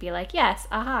quickly be like, yes,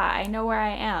 aha, I know where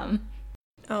I am.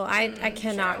 Oh, I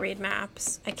cannot read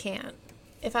maps. I can't.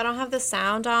 If I don't have the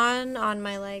sound on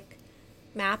my, like,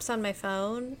 maps on my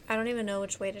phone, I don't even know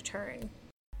which way to turn.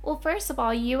 Well, first of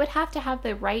all, you would have to have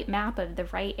the right map of the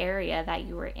right area that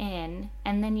you were in,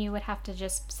 and then you would have to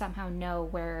just somehow know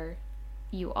where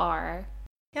you are.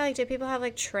 Yeah, like, do people have,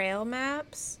 like, trail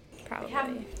maps?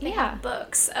 Probably. They have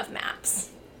books of maps.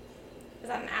 Is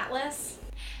that an atlas?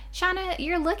 Shauna,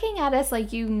 you're looking at us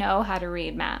like you know how to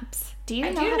read maps. Do you I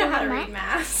know do know how to read read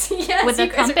maps. Yes, With you a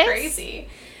guys compass? are crazy.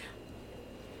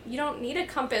 You don't need a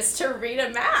compass to read a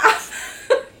map.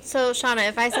 So, Shauna,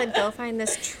 if I said go find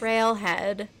this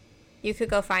trailhead, you could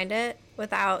go find it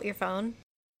without your phone?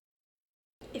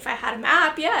 If I had a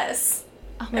map, yes.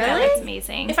 Oh my God, Really? that's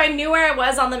amazing. If I knew where I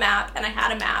was on the map and I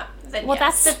had a map, then Well,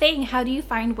 yes. that's the thing. How do you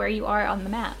find where you are on the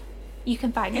map? You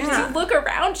can find Because yourself. you look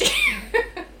around you.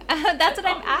 That's what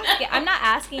I'm asking. I'm not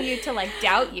asking you to, like,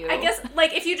 doubt you. I guess,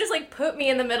 like, if you just, like, put me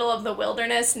in the middle of the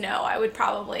wilderness, no, I would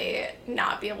probably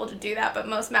not be able to do that. But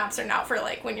most maps are not for,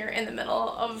 like, when you're in the middle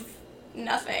of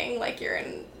nothing. Like,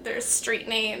 there's street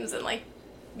names and, like,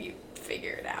 you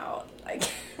figure it out, I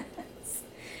guess.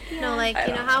 No, like, I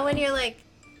you know don't how when you're, like,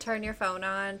 turn your phone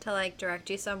on to, like, direct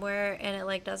you somewhere and it,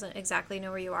 like, doesn't exactly know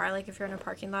where you are, like, if you're in a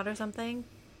parking lot or something?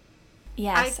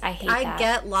 Yes, I hate I that.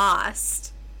 get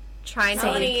lost trying to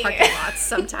Same. leave parking lots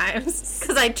sometimes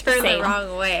because I turn Same. the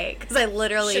wrong way because I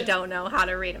literally don't know how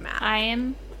to read a map. I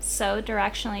am so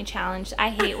directionally challenged. I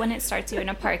hate when it starts you in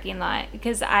a parking lot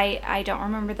because I don't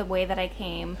remember the way that I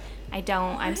came.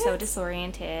 I'm so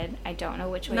disoriented. I don't know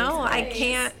which way No, is I which.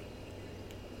 can't.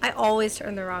 I always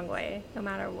turn the wrong way, no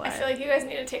matter what. I feel like you guys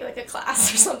need to take, like, a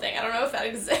class or something. I don't know if that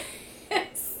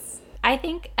exists. I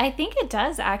think it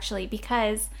does actually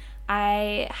because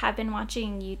I have been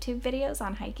watching YouTube videos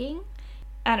on hiking.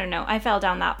 I don't know. I fell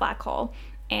down that black hole,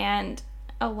 and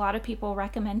a lot of people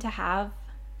recommend to have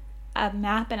a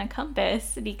map and a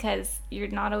compass because you're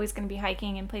not always going to be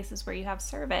hiking in places where you have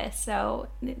service. So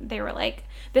they were like,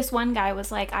 this one guy was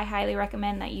like, I highly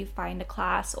recommend that you find a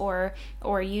class or a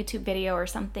YouTube video or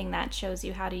something that shows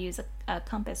you how to use a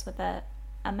compass with a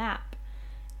map,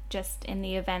 just in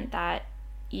the event that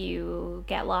you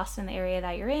get lost in the area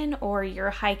that you're in or you're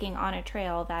hiking on a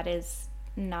trail that is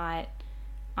not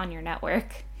on your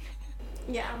network.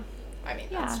 Yeah. I mean,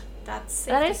 Yeah. that's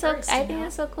That is so, first, I you think know?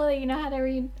 it's so cool that you know how to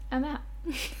read a map.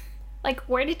 Like,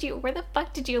 where the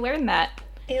fuck did you learn that?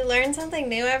 You learn something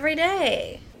new every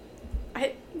day.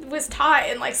 I was taught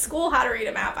in, like, school how to read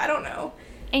a map. I don't know.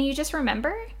 And you just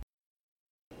remember?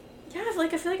 Yeah, I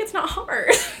feel like it's not hard.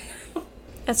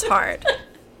 It's hard.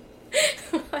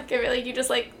 Like, I feel like you just,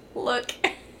 like, look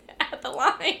at the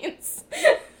lines.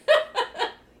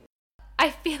 I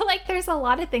feel like there's a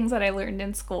lot of things that I learned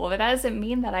in school, but that doesn't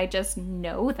mean that I just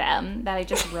know them, that I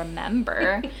just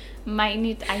remember. I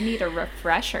need a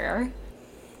refresher.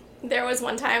 There was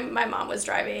one time my mom was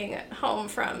driving home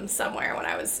from somewhere when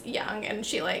I was young, and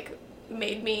she, like,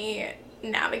 made me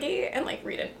navigate and, like,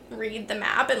 read the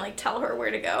map and, like, tell her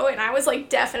where to go, and I was, like,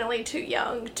 definitely too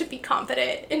young to be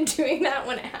confident in doing that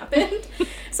when it happened.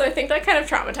 So I think that kind of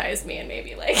traumatized me, and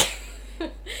maybe, like,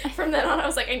 from then on I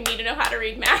was like, I need to know how to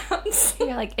read maps.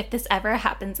 You're like, if this ever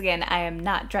happens again, I am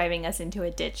not driving us into a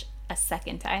ditch a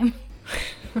second time.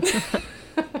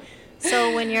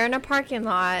 So when you're in a parking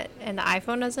lot and the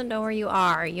iPhone doesn't know where you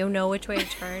are, you know which way to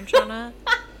turn, Shauna?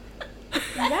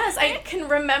 Yes, I can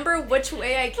remember which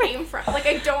way I came from. Like,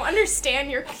 I don't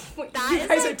understand what you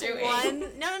guys are doing.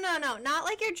 No. Not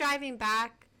like you're driving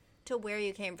back to where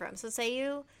you came from. So say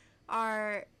you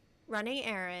are running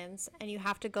errands and you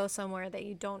have to go somewhere that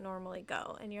you don't normally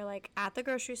go. And you're like at the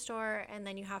grocery store and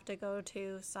then you have to go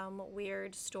to some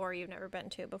weird store you've never been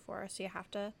to before. So you have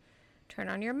to turn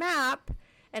on your map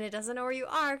and it doesn't know where you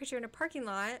are because you're in a parking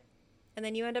lot. And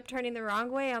then you end up turning the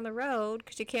wrong way on the road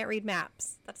because you can't read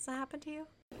maps. That doesn't happen to you?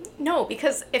 No,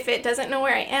 because if it doesn't know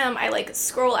where I am, I like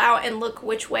scroll out and look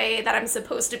which way that I'm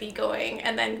supposed to be going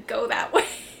and then go that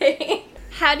way.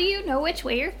 How do you know which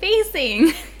way you're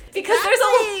facing? Because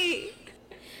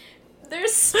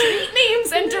there's street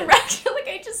names and direction. Like,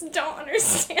 I just don't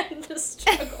understand the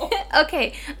struggle.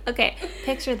 Okay,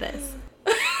 picture this.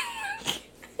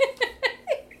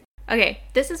 Okay,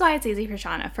 this is why it's easy for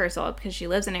Shauna, first of all, because she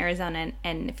lives in Arizona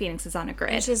and Phoenix is on a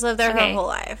grid. And she's lived there her whole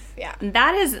life. Yeah.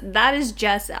 That is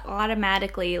just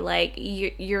automatically, like,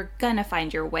 you're gonna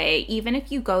find your way. Even if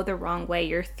you go the wrong way,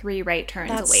 you're 3 right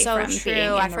turns away from being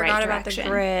in the right direction. I forgot about the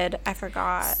grid. I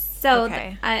forgot. So,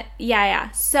 okay.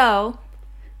 Yeah. So,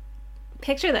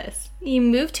 picture this. You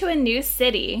move to a new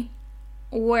city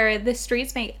where the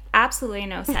streets make absolutely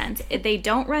no sense. They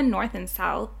don't run north and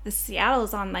south. The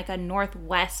Seattle's on like a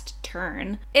northwest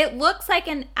turn. It looks like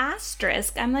an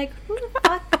asterisk. I'm like, who the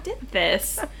fuck did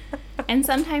this? And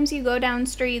sometimes you go down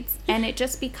streets and it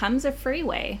just becomes a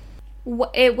freeway.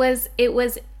 It was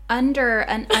under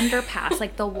an underpass.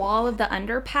 Like the wall of the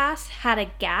underpass had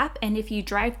a gap, and if you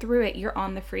drive through it, you're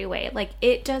on the freeway. Like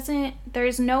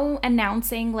there's no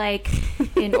announcing like,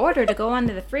 in order to go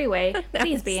onto the freeway,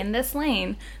 please be in this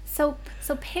lane. So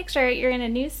picture you're in a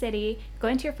new city,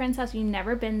 going to your friend's house, you've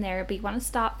never been there, but you want to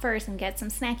stop first and get some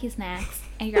snacky snacks,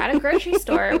 and you're at a grocery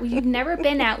store you've never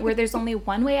been at where there's only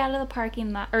one way out of the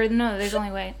parking lot, or no, there's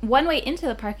only one way into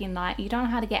the parking lot. You don't know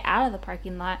how to get out of the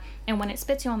parking lot, and when it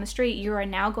spits you on the street, you are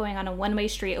now going on a one-way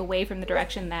street away from the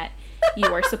direction that you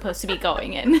are supposed to be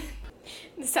going in.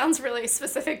 This sounds really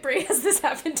specific, Brie. Has this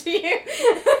happened to you?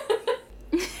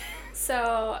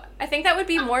 So, I think that would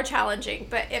be more challenging,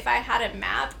 but if I had a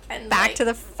map and back to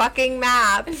the fucking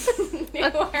map. Knew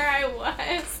where I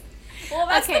was. Well,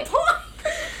 that's the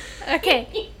point.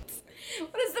 Okay.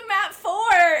 What is the map for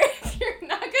if you're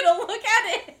not going to look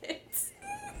at it?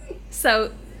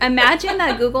 So, imagine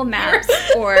that Google Maps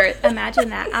or imagine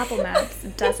that Apple Maps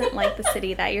doesn't like the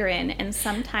city that you're in, and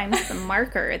sometimes the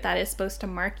marker that is supposed to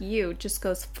mark you just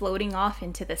goes floating off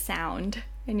into the sound.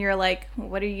 And you're like,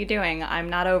 what are you doing? I'm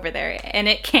not over there. And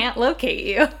it can't locate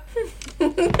you.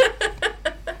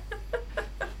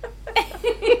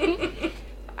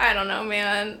 I don't know,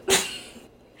 man.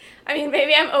 I mean,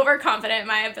 maybe I'm overconfident in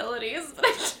my abilities, but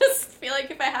I just feel like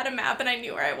if I had a map and I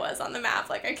knew where I was on the map,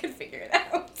 like, I could figure it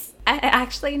out.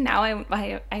 Actually, now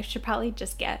I should probably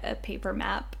just get a paper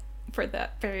map for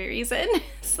that very reason,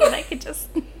 so that I could just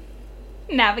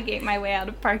navigate my way out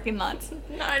of parking lots.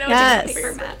 No, I don't need a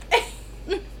paper map.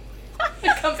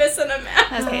 A compass and a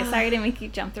map. Okay, sorry to make you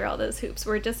jump through all those hoops.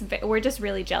 We're just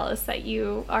really jealous that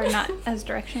you are not as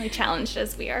directionally challenged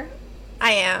as we are.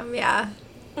 I am, yeah.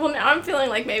 Well, now I'm feeling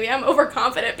like maybe I'm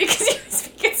overconfident because you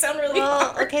make it sound really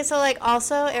hard. Okay, so like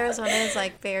also Arizona is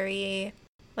like very,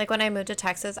 like when I moved to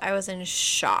Texas, I was in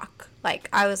shock. Like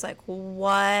I was like,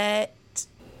 what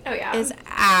is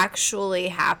actually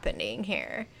happening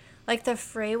here? Like the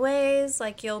freeways,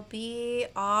 like you'll be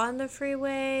on the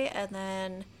freeway and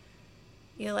then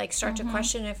you like start to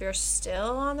question if you're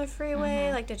still on the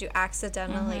freeway. Like, did you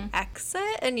accidentally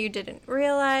exit and you didn't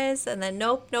realize? And then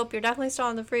nope, you're definitely still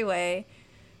on the freeway.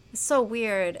 It's so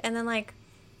weird. And then like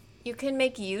you can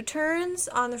make U-turns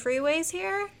on the freeways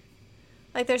here.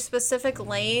 Like there's specific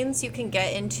lanes you can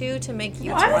get into to make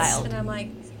U-turns. And I'm like,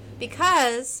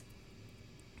 because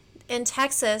in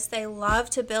Texas, they love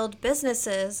to build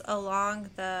businesses along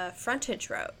the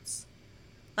frontage roads.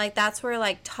 Like, that's where,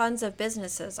 like, tons of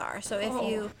businesses are. So if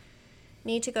you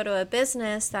need to go to a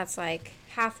business that's, like,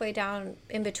 halfway down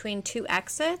in between 2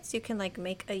 exits, you can, like,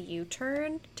 make a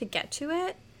U-turn to get to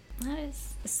it.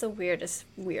 It's the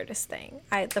weirdest thing.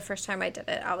 The first time I did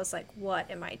it, I was like, what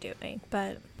am I doing?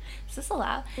 But is this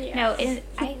allowed? Yeah. No,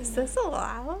 is this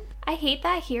allowed? I hate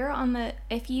that here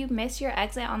if you miss your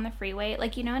exit on the freeway,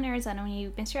 like, you know, in Arizona, when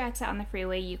you miss your exit on the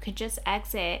freeway, you could just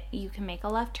exit, you can make a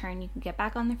left turn, you can get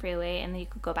back on the freeway, and then you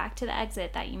could go back to the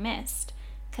exit that you missed,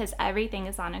 because everything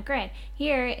is on a grid.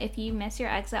 Here, if you miss your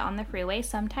exit on the freeway,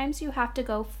 sometimes you have to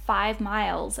go 5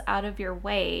 miles out of your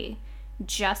way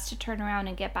just to turn around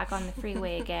and get back on the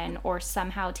freeway again, or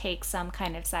somehow take some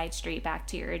kind of side street back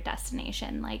to your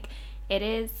destination. Like, it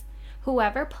is,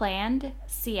 whoever planned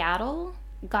Seattle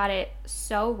got it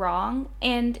so wrong,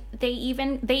 and they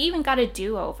even got a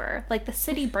do-over. Like, the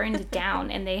city burned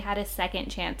down and they had a second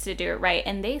chance to do it right,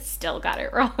 and they still got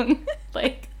it wrong.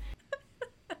 Like,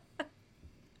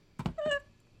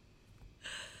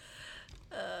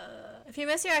 if you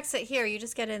miss your exit here, you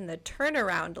just get in the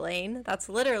turnaround lane. That's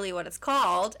literally what it's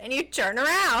called, and you turn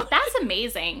around. that's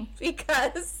amazing.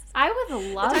 Because I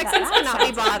would love the Texans that. cannot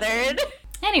be bothered.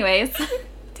 Anyways,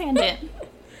 tangent.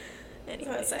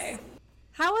 Anyways. Say.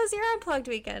 How was your unplugged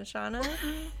weekend, Shauna?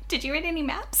 Did you read any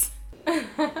maps? I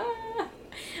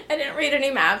didn't read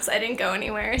any maps. I didn't go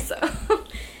anywhere, so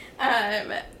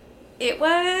it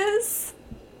was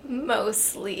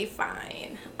mostly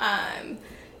fine.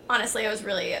 Honestly, I was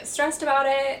really stressed about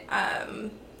it.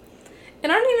 And I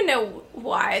don't even know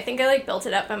why. I think I built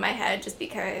it up in my head just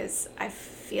because I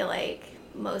feel like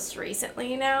most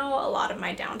recently now, a lot of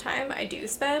my downtime I do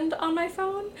spend on my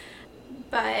phone.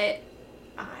 But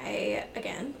I,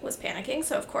 again, was panicking,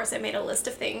 so of course I made a list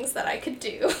of things that I could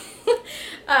do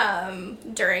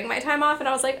during my time off, and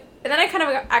I was like, and then I kind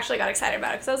of actually got excited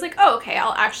about it, because I was like, oh, okay,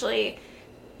 I'll actually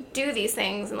do these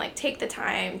things and take the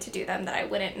time to do them that I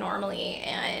wouldn't normally,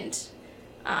 and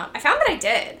I found that I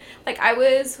did. I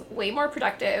was way more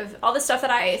productive. All the stuff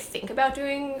that I think about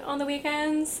doing on the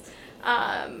weekends,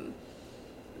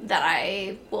 that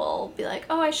I will be like,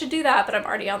 oh, I should do that, but I'm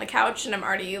already on the couch and I'm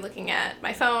already looking at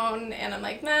my phone and I'm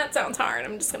like, nah, it sounds hard.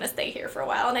 I'm just going to stay here for a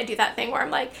while. And I do that thing where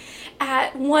I'm like,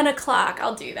 at 1 o'clock,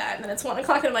 I'll do that. And then it's 1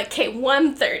 o'clock and I'm like, okay,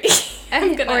 1:30.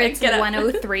 I'm going or it's to get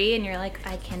 1:03 and you're like,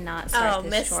 I cannot start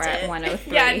this chore at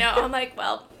 1:03. Yeah, no, I'm like,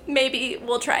 well, maybe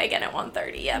we'll try again at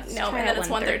 1:30. Yep, no, and then it's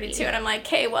 1:32 and I'm like,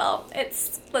 okay, well,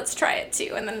 let's try it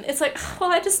too. And then it's like,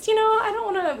 well, I just, I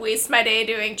don't want to waste my day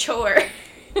doing chores.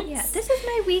 Yeah, this is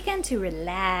my weekend to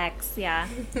relax. Yeah.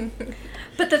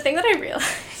 But the thing that I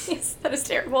realized that is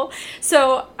terrible.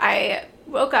 So I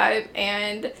woke up,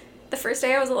 and the first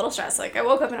day I was a little stressed. I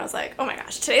woke up and I was like, oh my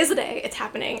gosh, today's the day. It's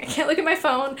happening. I can't look at my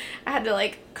phone. I had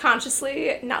to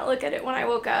consciously not look at it when I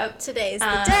woke up. Today's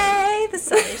the day. The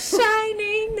sun is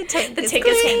shining. The tank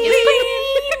is clean.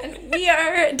 And we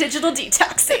are digital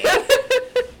detoxing.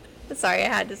 Sorry, I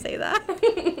had to say that.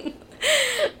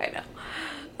 I know.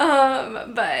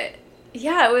 But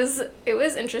yeah, it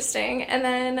was interesting. And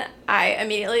then I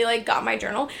immediately got my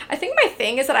journal. I think my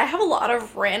thing is that I have a lot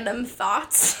of random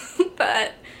thoughts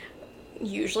that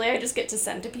usually I just get to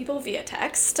send to people via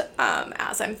text,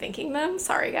 as I'm thinking them.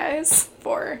 Sorry guys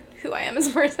for who I am as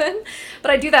a person, but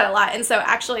I do that a lot. And so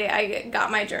actually I got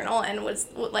my journal and was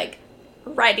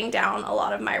writing down a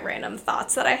lot of my random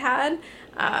thoughts that I had.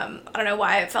 I don't know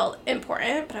why it felt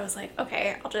important, but I was like,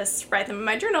 okay, I'll just write them in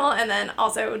my journal. And then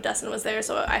also Dustin was there,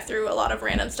 so I threw a lot of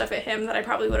random stuff at him that I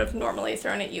probably would have normally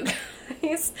thrown at you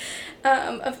guys,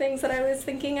 of things that I was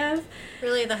thinking of.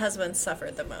 Really, the husbands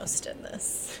suffered the most in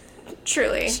this.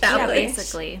 Truly. Yeah,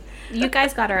 basically. You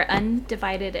guys got our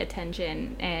undivided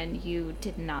attention, and you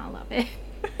did not love it.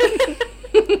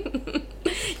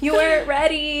 You weren't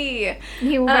ready.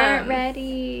 You weren't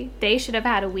ready. They should have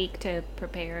had a week to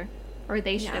prepare. Or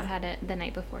they should have had it the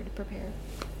night before to prepare.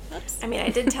 Oops. I mean, I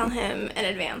did tell him in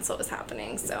advance what was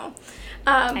happening, so.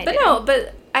 So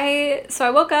I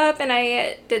woke up and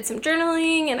I did some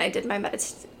journaling and I did my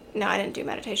No, I didn't do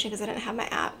meditation because I didn't have my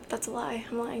app. That's a lie.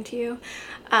 I'm lying to you.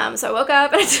 So I woke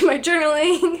up and I did my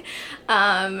journaling.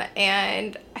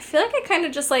 And I feel like I kind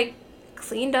of just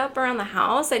cleaned up around the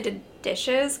house. I did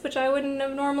dishes, which I wouldn't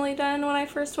have normally done when I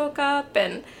first woke up,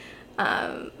 and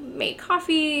made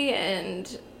coffee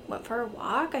and went for a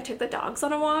walk. I took the dogs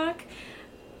on a walk,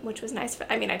 which was nice.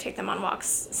 I take them on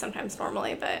walks sometimes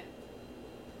normally, but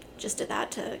just did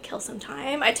that to kill some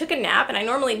time. I took a nap, and I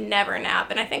normally never nap,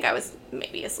 and I think I was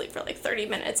maybe asleep for 30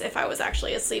 minutes. If I was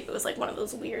actually asleep, it was one of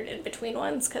those weird in-between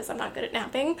ones because I'm not good at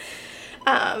napping.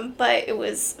 But it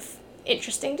was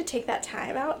interesting to take that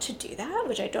time out to do that,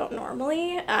 which I don't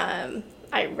normally.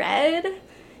 I read.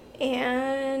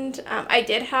 And I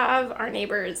did have our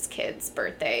neighbor's kid's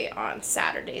birthday on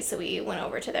Saturday, so we went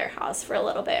over to their house for a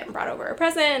little bit and brought over a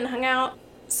present and hung out.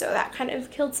 So that kind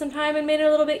of killed some time and made it a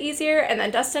little bit easier. And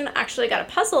then Dustin actually got a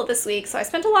puzzle this week, so I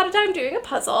spent a lot of time doing a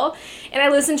puzzle. And I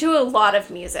listened to a lot of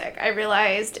music. I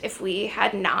realized if we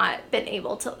had not been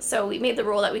able to... So we made the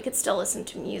rule that we could still listen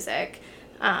to music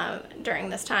during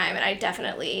this time, and I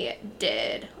definitely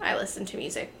did. I listened to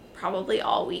music probably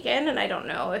all weekend, and I don't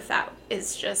know if that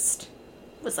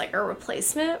was a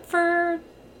replacement for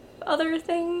other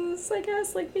things, I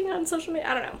guess, being on social media.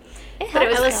 I don't know. But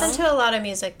I listened to a lot of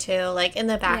music too, in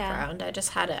the background. Yeah. I just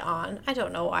had it on. I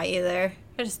don't know why either.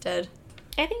 I just did.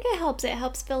 I think it helps. It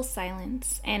helps fill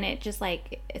silence, and it just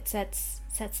it sets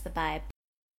the vibe.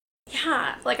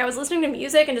 Yeah, like I was listening to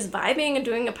music and just vibing and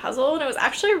doing a puzzle, and it was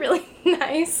actually really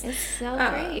nice. It's so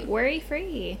great.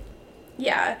 Worry-free.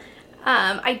 Yeah.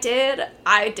 I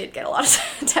did get a lot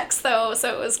of texts though,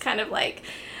 so it was kind of like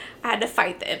I had to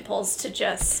fight the impulse to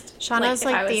just Shauna's if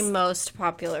I the was- most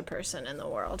popular person in the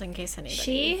world, in case anybody.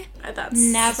 She that's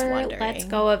never wondering. lets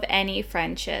go of any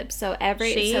friendship. So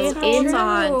She so holds in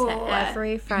on to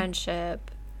every friendship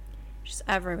she's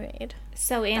ever made.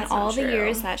 So in That's all not the true.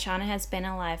 years that Shauna has been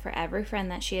alive, for every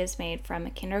friend that she has made, from a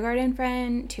kindergarten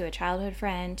friend to a childhood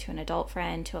friend to an adult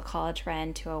friend to a college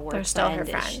friend to a work They're still her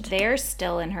friend, friend. they're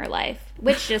still in her life,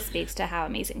 which just speaks to how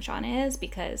amazing Shauna is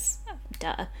because,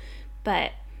 duh.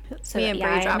 But so Me and yeah,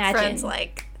 Brie I drop imagine friends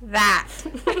like that.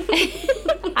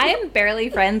 I am barely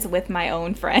friends with my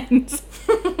own friends.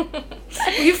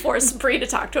 we forced Brie to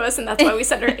talk to us, and that's why we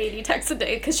send her 80 texts a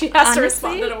day because she has to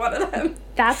respond to one of them.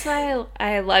 That's why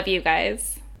I love you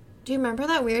guys. Do you remember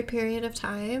that weird period of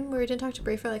time where we didn't talk to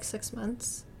Brie for like 6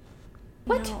 months?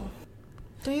 What? No.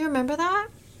 Do you remember that?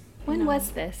 When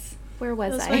was this? Where It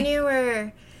was was I? when you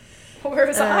were Where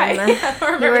was I? I don't you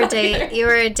remember were that either. you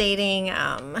were dating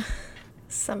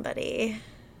somebody.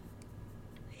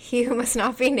 He who must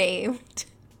not be named.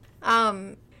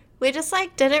 We just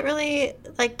like didn't really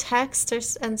like text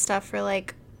and stuff for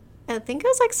like I think it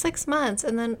was like 6 months,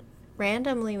 and then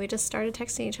randomly we just started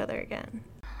texting each other again.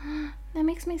 That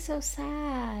makes me so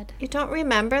sad. You don't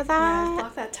remember Yeah, I that?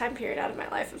 blocked that time period out of my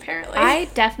life, apparently. I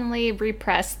definitely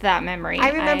repressed that memory. I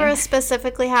remember us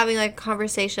specifically having like a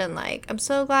conversation like, I'm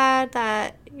so glad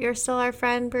that you're still our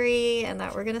friend, Brie, and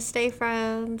that we're gonna stay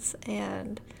friends,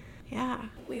 and yeah.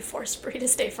 We forced Brie to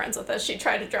stay friends with us. She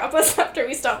tried to drop us after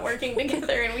we stopped working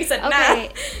together, and we said, Okay,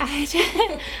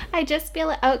 nah. I just feel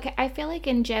like, okay, I feel like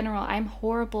in general I'm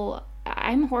horrible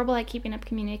at keeping up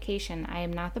communication. I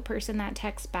am not the person that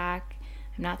texts back.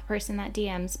 I'm not the person that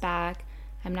DMs back.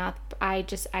 I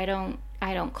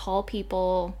don't call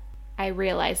people. I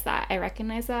realize that. I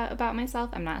recognize that about myself.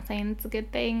 I'm not saying it's a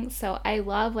good thing. So I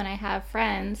love when I have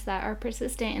friends that are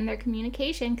persistent in their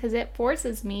communication because it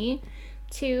forces me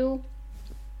to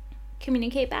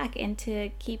communicate back and to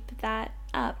keep that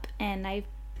up. And I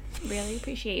really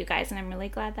appreciate you guys, and I'm really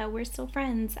glad that we're still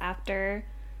friends after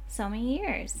so many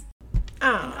years.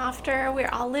 Oh. After we're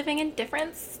all living in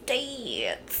different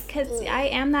states. Because I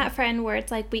am that friend where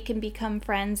it's like we can become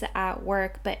friends at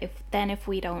work, but if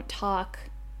we don't talk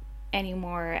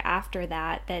anymore after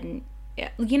that, then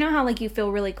you know how like you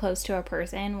feel really close to a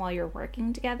person while you're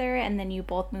working together, and then you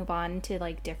both move on to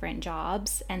like different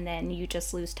jobs, and then you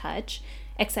just lose touch,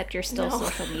 except you're still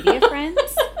social media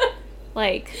friends.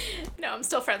 Like, No, I'm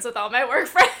still friends with all my work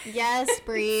friends. Yes,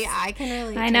 Brie, I can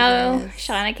relate. I to know this.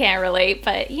 Shauna can't relate,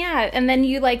 but yeah, and then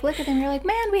you like look at them, you're like,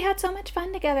 man, we had so much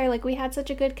fun together, like we had such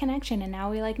a good connection, and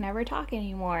now we like never talk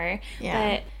anymore.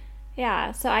 Yeah. But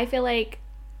yeah, so I feel like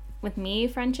with me,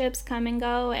 friendships come and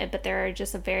go, but there are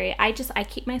just I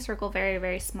keep my circle very,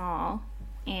 very small,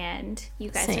 and you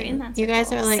guys are in that circle. You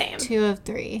guys are like Same. 2 of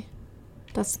 3.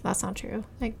 That's not true.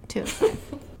 Like 2 of 5.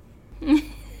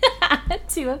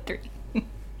 2 of 3.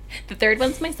 The third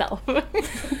one's myself.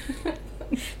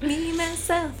 Me,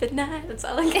 myself, at night. That's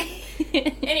all I get.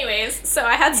 Anyways, so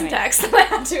I had some texts that I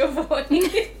had to avoid.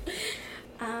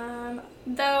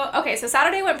 Okay, so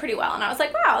Saturday went pretty well, and I was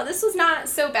like, wow, this was not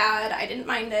so bad. I didn't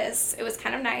mind this. It was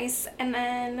kind of nice. And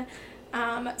then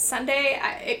Sunday,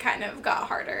 it kind of got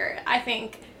harder. I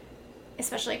think,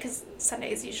 especially because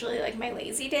Sunday is usually like my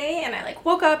lazy day, and I like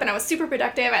woke up and I was super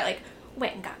productive. I like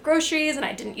went and got groceries, and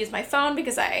I didn't use my phone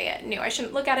because I knew I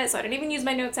shouldn't look at it, so I didn't even use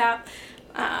my notes app.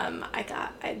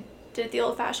 I did it the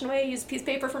old-fashioned way, used piece of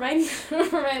paper for my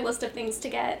for my list of things to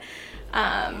get.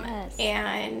 Yes.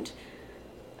 And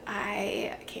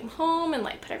I came home and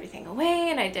like put everything away,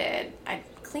 and I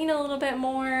cleaned a little bit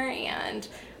more, and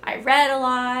I read a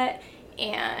lot,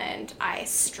 and I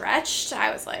stretched.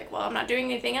 I was like, well, I'm not doing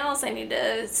anything else. I need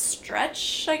to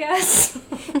stretch, I guess.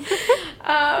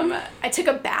 I took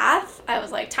a bath. I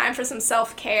was like, time for some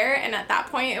self-care. And at that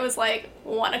point, it was like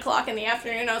 1 o'clock in the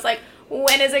afternoon. I was like,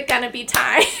 when is it gonna be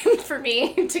time for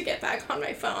me to get back on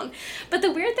my phone? But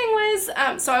the weird thing was,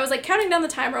 so I was like counting down the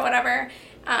time or whatever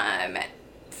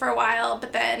for a while,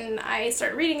 but then I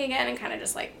started reading again and kind of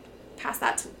just like passed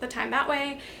the time that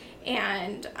way.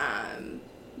 And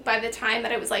by the time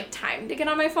that it was like time to get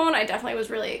on my phone, I definitely was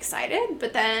really excited.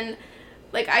 But then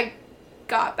like I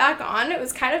got back on, it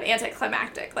was kind of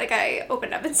anticlimactic. Like I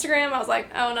opened up Instagram, I was like,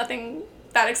 oh, nothing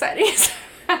that exciting is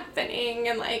happening.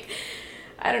 And like,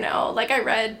 I don't know, like I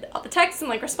read all the texts and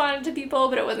like responded to people,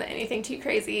 but it wasn't anything too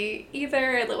crazy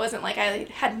either. It wasn't like I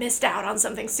had missed out on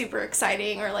something super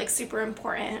exciting or like super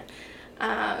important.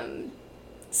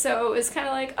 So it was kind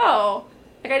of like, oh,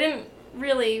 like I didn't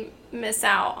really miss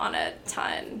out on a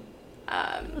ton.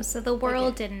 So the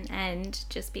world didn't end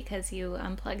just because you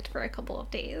unplugged for a couple of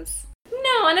days.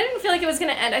 No, and I didn't feel like it was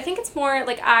going to end. I think it's more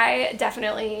like I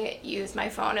definitely use my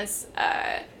phone as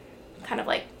kind of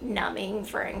like numbing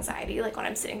for anxiety. Like when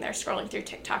I'm sitting there scrolling through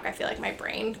TikTok, I feel like my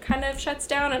brain kind of shuts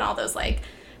down and all those like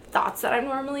thoughts that I'm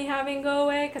normally having go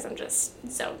away because I'm just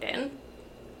zoned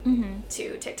in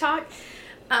to TikTok.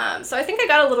 So I think I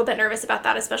got a little bit nervous about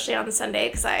that, especially on Sunday,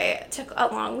 because I took a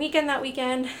long weekend that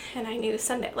weekend, and I knew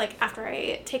Sunday, like after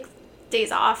I take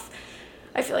days off,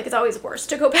 I feel like it's always worse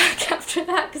to go back after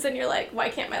that, because then you're like, why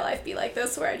can't my life be like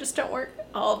this, where I just don't work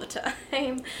all the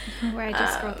time? Where I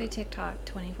just scroll through TikTok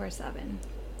 24/7.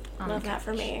 Love that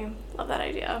for me. Love that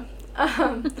idea.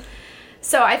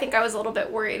 So I think I was a little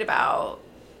bit worried about,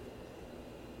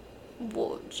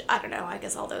 well, I don't know, I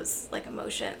guess all those like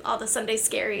all the Sunday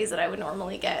scaries that I would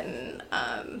normally get,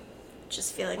 and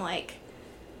just feeling like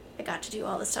I got to do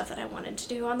all the stuff that I wanted to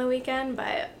do on the weekend.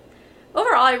 But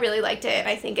overall, I really liked it, and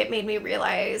I think it made me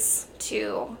realize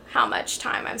too how much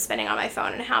time I'm spending on my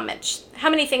phone and how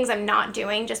many things I'm not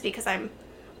doing just because I'm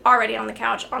already on the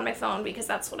couch on my phone, because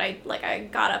that's what I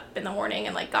got up in the morning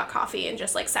and like got coffee and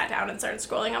just like sat down and started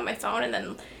scrolling on my phone, and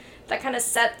then that kind of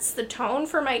sets the tone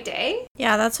for my day.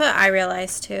 Yeah, that's what I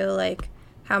realized too, like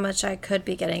how much I could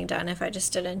be getting done if I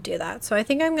just didn't do that. So I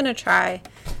think I'm going to try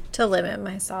to limit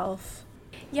myself.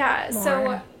 Yeah, more.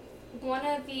 So one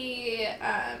of the,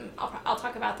 I'll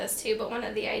talk about this too, but one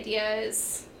of the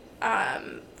ideas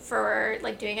for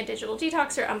like doing a digital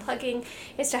detox or unplugging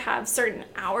is to have certain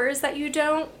hours that you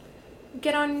don't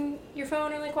get on your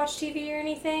phone or like watch TV or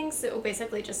anything. So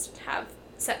basically just have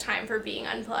set time for being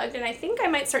unplugged, and I think I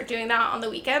might start doing that on the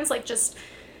weekends, like just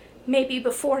maybe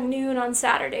before noon on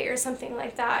Saturday or something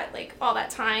like that. Like all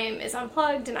that time is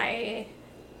unplugged and I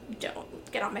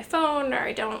don't get on my phone or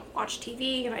I don't watch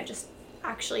TV, and I just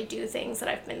actually do things that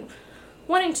I've been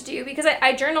wanting to do, because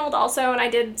I journaled also, and I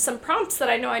did some prompts that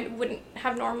I know I wouldn't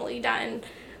have normally done,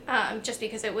 just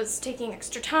because it was taking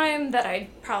extra time that I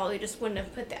probably just wouldn't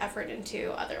have put the effort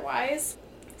into otherwise.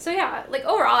 So yeah, like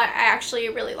overall, I actually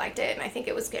really liked it, and I think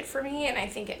it was good for me, and I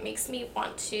think it makes me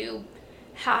want to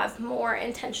have more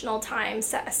intentional time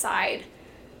set aside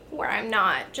where I'm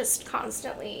not just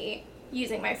constantly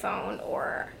using my phone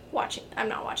or I'm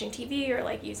not watching TV or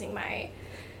like using my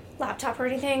laptop or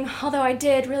anything. Although I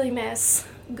did really miss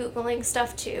Googling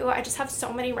stuff too. I just have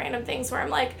so many random things where I'm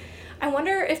like, I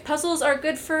wonder if puzzles are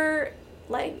good for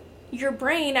like your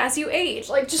brain as you age,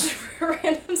 like just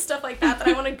random stuff like that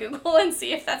I want to Google and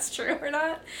see if that's true or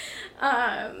not.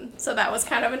 So that was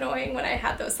kind of annoying when I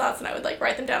had those thoughts, and I would like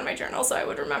write them down in my journal so I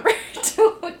would remember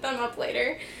to look them up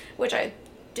later, which I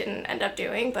didn't end up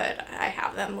doing, but I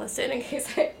have them listed in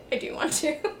case I do want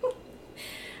to.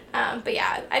 But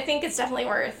yeah, I think it's definitely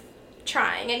worth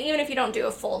trying, and even if you don't do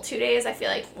a full 2 days, I feel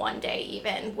like one day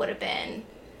even would have been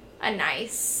a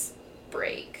nice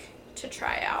break to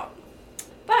try out.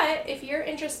 But if you're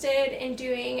interested in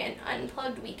doing an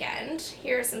unplugged weekend,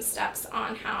 here are some steps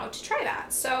on how to try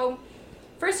that. So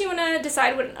first you want to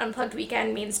decide what an unplugged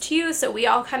weekend means to you. So we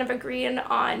all kind of agreed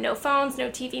on no phones, no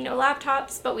TV, no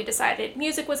laptops, but we decided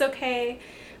music was okay,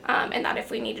 and that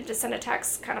if we needed to send a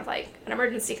text, kind of like an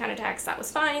emergency kind of text, that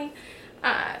was fine.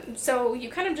 So you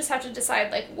kind of just have to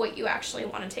decide like what you actually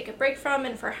want to take a break from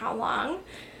and for how long.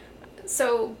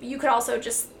 So you could also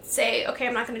just say, okay,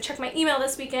 I'm not going to check my email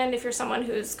this weekend if you're someone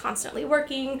who's constantly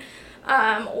working,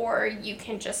 or you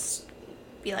can just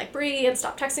be like Brie and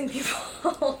stop texting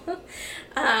people.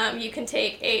 You can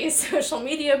take a social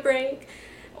media break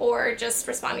or just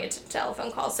responding to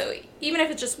telephone calls. So even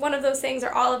if it's just one of those things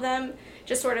or all of them,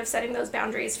 just sort of setting those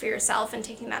boundaries for yourself and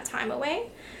taking that time away.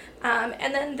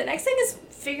 And then the next thing is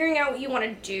figuring out what you want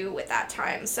to do with that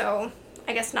time. So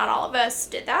I guess not all of us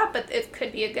did that, but it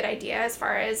could be a good idea as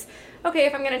far as, okay,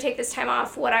 if I'm going to take this time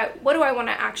off, what do I want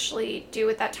to actually do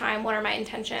with that time? What are my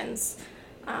intentions?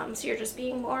 So you're just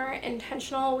being more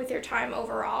intentional with your time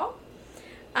overall.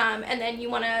 And then you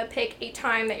want to pick a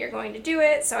time that you're going to do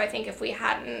it. So I think if we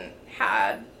hadn't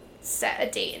had set a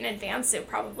date in advance, it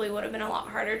probably would have been a lot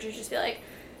harder to just be like,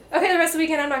 okay, the rest of the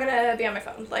weekend I'm not going to be on my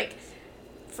phone. Like,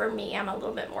 for me, I'm a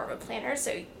little bit more of a planner,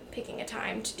 so picking a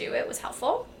time to do it was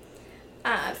helpful.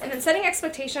 And then setting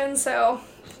expectations, so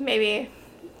maybe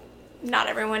not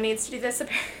everyone needs to do this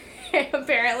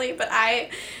apparently, but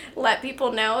I let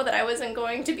people know that I wasn't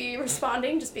going to be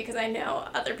responding just because I know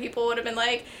other people would have been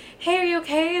like, hey, are you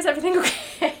okay? Is everything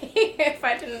okay? If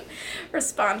I didn't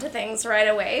respond to things right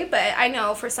away. But I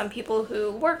know for some people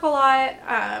who work a lot,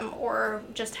 or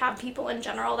just have people in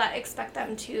general that expect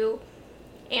them to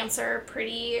answer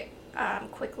pretty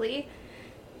quickly,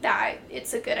 that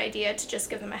it's a good idea to just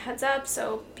give them a heads up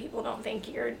so people don't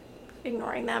think you're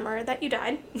ignoring them or that you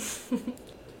died.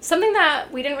 Something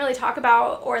that we didn't really talk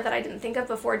about, or that I didn't think of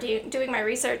before doing my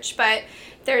research, but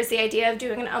there's the idea of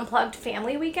doing an unplugged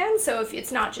family weekend. So if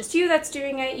it's not just you that's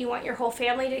doing it, you want your whole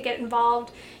family to get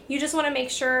involved. You just want to make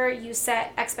sure you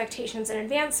set expectations in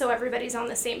advance so everybody's on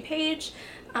the same page.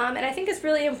 And I think it's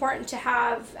really important to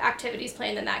have activities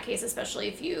planned in that case, especially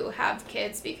if you have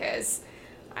kids, because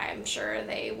I'm sure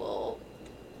they will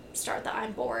start the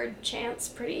I'm bored chants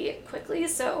pretty quickly.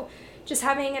 So just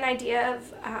having an idea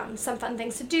of some fun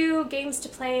things to do, games to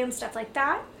play, and stuff like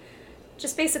that.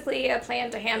 Just basically a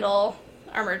plan to handle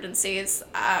emergencies.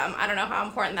 I don't know how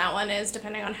important that one is,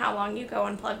 depending on how long you go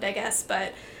unplugged, I guess,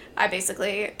 but I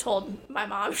basically told my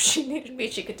mom if she needed me,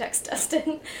 she could text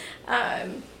Dustin.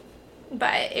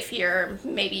 But if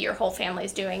maybe your whole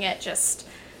family's doing it, just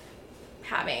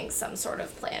having some sort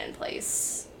of plan in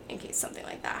place in case something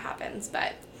like that happens.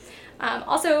 But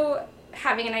also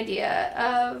having an idea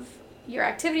of your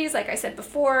activities, like I said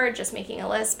before, just making a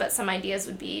list, but some ideas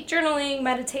would be journaling,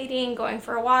 meditating, going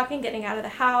for a walk and getting out of the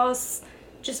house,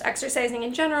 just exercising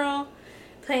in general,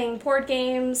 playing board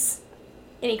games,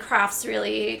 any crafts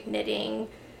really, knitting,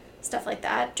 stuff like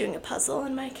that, doing a puzzle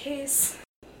in my case.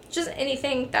 Just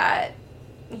anything that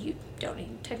you don't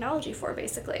need technology for,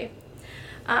 basically.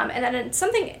 And then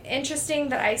something interesting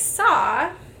that I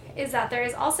saw is that there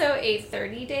is also a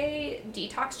 30-day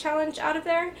detox challenge out of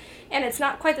there, and it's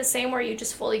not quite the same where you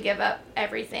just fully give up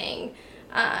everything.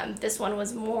 This one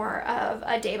was more of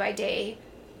a day-by-day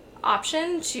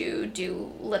option to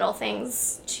do little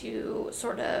things to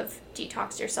sort of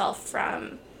detox yourself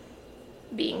from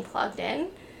being plugged in.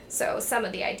 So some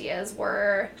of the ideas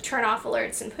were turn off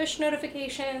alerts and push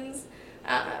notifications,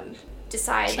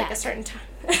 decide like a certain time.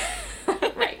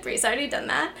 Right, Bree's already done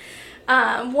that.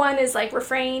 One is like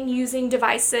refrain using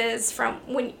devices from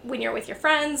when you're with your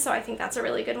friends. So I think that's a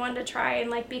really good one to try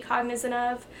and like be cognizant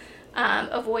of.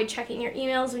 Avoid checking your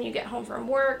emails when you get home from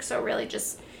work. So really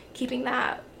just keeping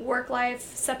that work-life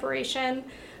separation.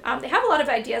 They have a lot of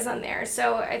ideas on there.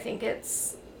 So I think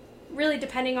it's really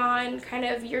depending on kind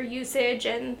of your usage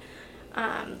and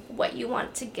what you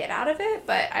want to get out of it.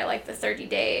 But I like the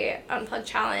 30-day unplug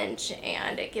challenge,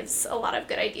 and it gives a lot of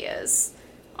good ideas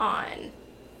on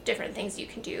different things you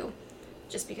can do,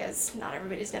 just because not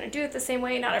everybody's going to do it the same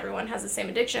way. Not everyone has the same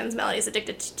addictions. Melody's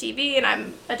addicted to TV, and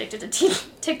I'm addicted to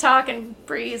TikTok, and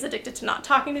Bree is addicted to not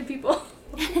talking to people.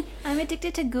 I'm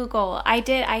addicted to Google. I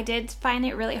did find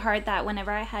it really hard that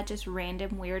whenever I had just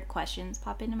random weird questions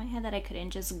pop into my head that I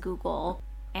couldn't just Google,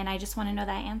 and I just want to know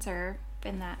that answer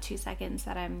in that 2 seconds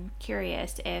that I'm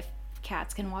curious if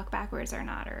cats can walk backwards or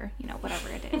not, or whatever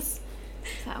it is.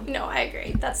 So. No, I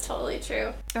agree. That's totally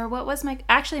true. Or what was my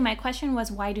question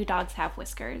was, why do dogs have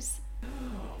whiskers? Oh,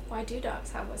 why do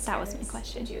dogs have whiskers? That was my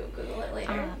question. Did you Google it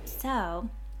later?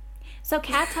 So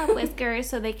cats have whiskers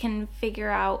so they can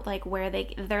figure out like where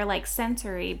they're like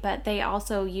sensory, but they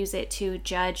also use it to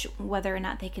judge whether or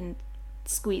not they can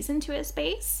squeeze into a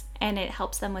space, and it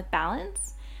helps them with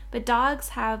balance. But dogs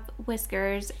have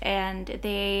whiskers, and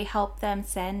they help them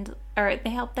sense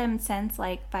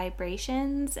like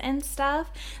vibrations and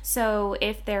stuff. So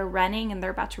if they're running and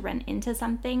they're about to run into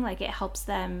something, like it helps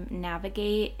them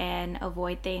navigate and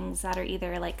avoid things that are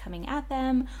either like coming at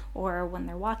them, or when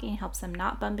they're walking, helps them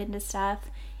not bump into stuff.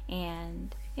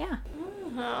 And yeah.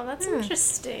 Oh, that's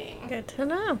interesting. Good to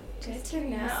know. Good to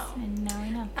know. And now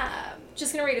we know.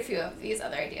 Just gonna read a few of these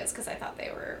other ideas because I thought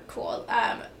they were cool.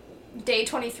 Day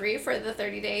 23 for the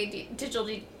 30-day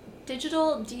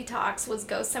digital detox was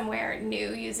go somewhere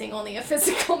new using only a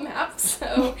physical map.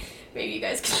 So maybe you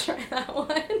guys can try that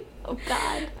one. Oh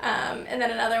God. And then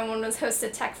another one was host a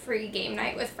tech-free game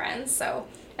night with friends. So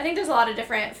I think there's a lot of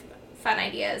different fun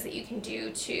ideas that you can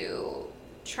do to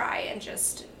try and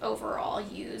just overall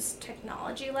use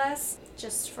technology less,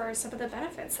 just for some of the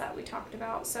benefits that we talked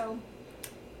about. So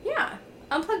yeah,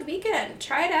 Unplugged Weekend.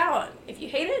 Try it out. If you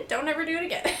hate it, don't ever do it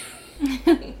again.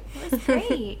 It was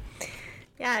great.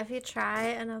 Yeah, if you try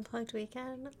an Unplugged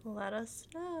Weekend, let us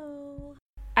know.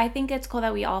 I think it's cool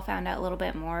that we all found out a little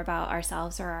bit more about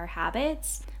ourselves or our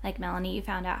habits. Like Melanie, you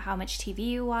found out how much TV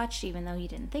you watched, even though you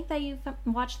didn't think that you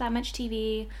watched that much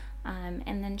TV.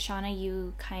 And then Shauna,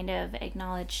 you kind of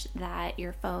acknowledged that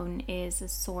your phone is a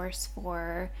source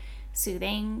for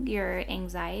soothing your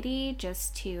anxiety,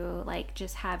 just to like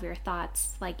just have your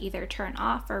thoughts like either turn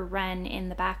off or run in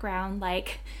the background,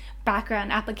 like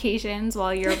background applications,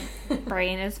 while your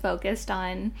brain is focused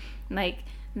on like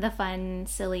the fun,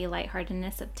 silly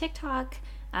lightheartedness of TikTok.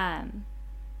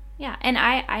 Yeah, and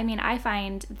I mean I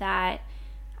find that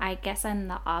I guess I'm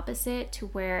the opposite, to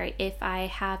where if I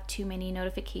have too many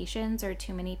notifications or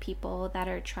too many people that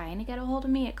are trying to get a hold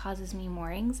of me, it causes me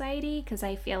more anxiety because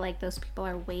I feel like those people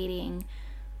are waiting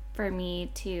for me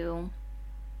to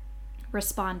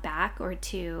respond back or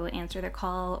to answer their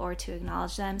call or to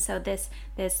acknowledge them. So this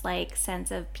like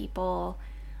sense of people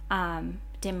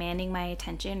demanding my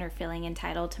attention or feeling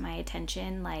entitled to my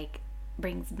attention like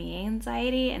brings me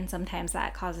anxiety, and sometimes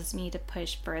that causes me to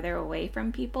push further away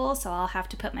from people. So I'll have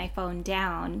to put my phone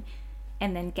down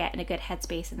and then get in a good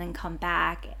headspace and then come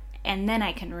back, and then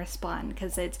I can respond,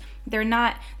 because they're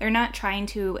not trying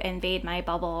to invade my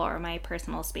bubble or my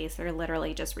personal space. They're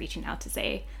literally just reaching out to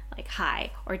say like hi,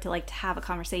 or to like to have a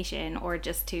conversation, or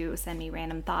just to send me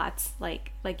random thoughts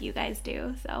like you guys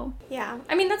do. So yeah,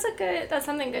 I mean that's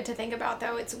something good to think about,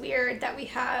 though. It's weird that we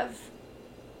have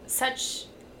such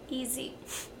easy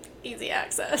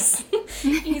access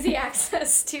easy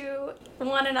access to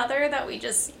one another that we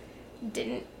just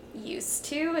didn't used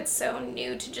to. It's so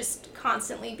new to just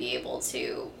constantly be able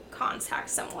to contact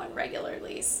someone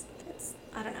regularly. It's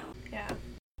I don't know.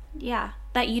 Yeah,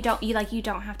 that you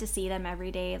don't have to see them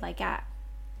every day,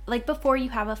 like before you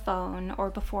have a phone, or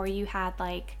before you had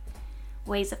like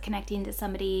ways of connecting to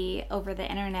somebody over the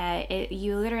internet.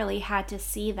 You literally had to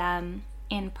see them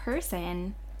in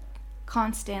person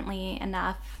consistently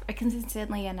enough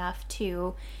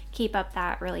to keep up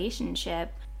that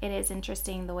relationship. It is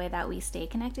interesting the way that we stay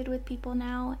connected with people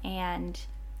now. And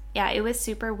yeah, it was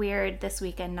super weird this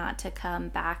weekend not to come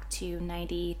back to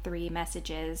 93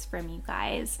 messages from you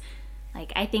guys.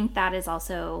 Like, I think that is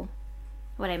also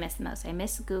what I miss the most. I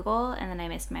miss Google, and then I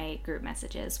miss my group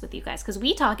messages with you guys, because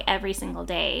we talk every single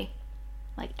day.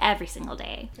 Like, every single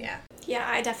day. Yeah,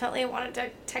 I definitely wanted to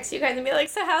text you guys and be like,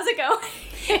 so how's it going?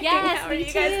 Yes, how are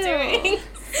you guys doing?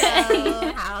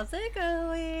 So, how's it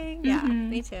going? Yeah,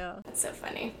 me too. That's so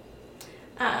funny.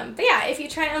 But yeah, if you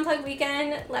try Unplugged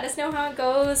Weekend, let us know how it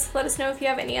goes. Let us know if you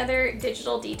have any other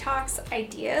digital detox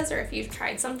ideas, or if you've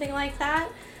tried something like that.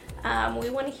 We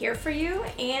want to hear from you,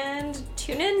 and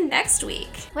tune in next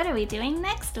week. What are we doing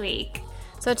next week?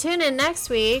 So tune in next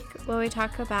week when we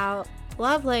talk about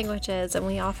love languages and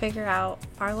we all figure out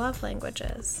our love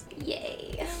languages.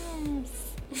 Yay. Yes.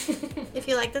 If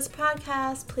you like this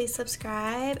podcast, please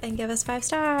subscribe and give us 5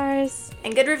 stars.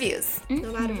 And good reviews.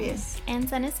 No bad reviews. And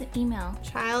send us an email.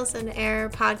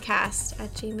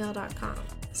 trialsanderrorpodcast@gmail.com,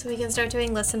 so we can start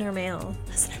doing listener mail.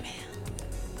 Listener mail.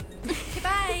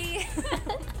 Goodbye.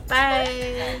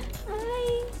 Bye.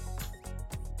 Bye.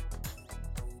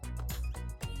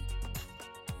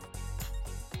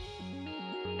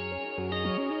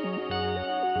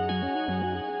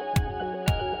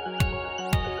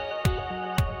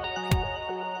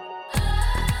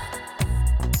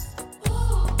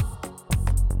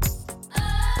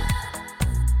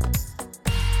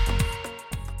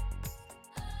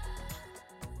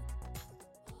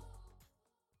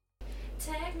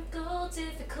 Technical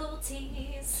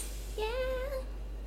difficulties. Yeah.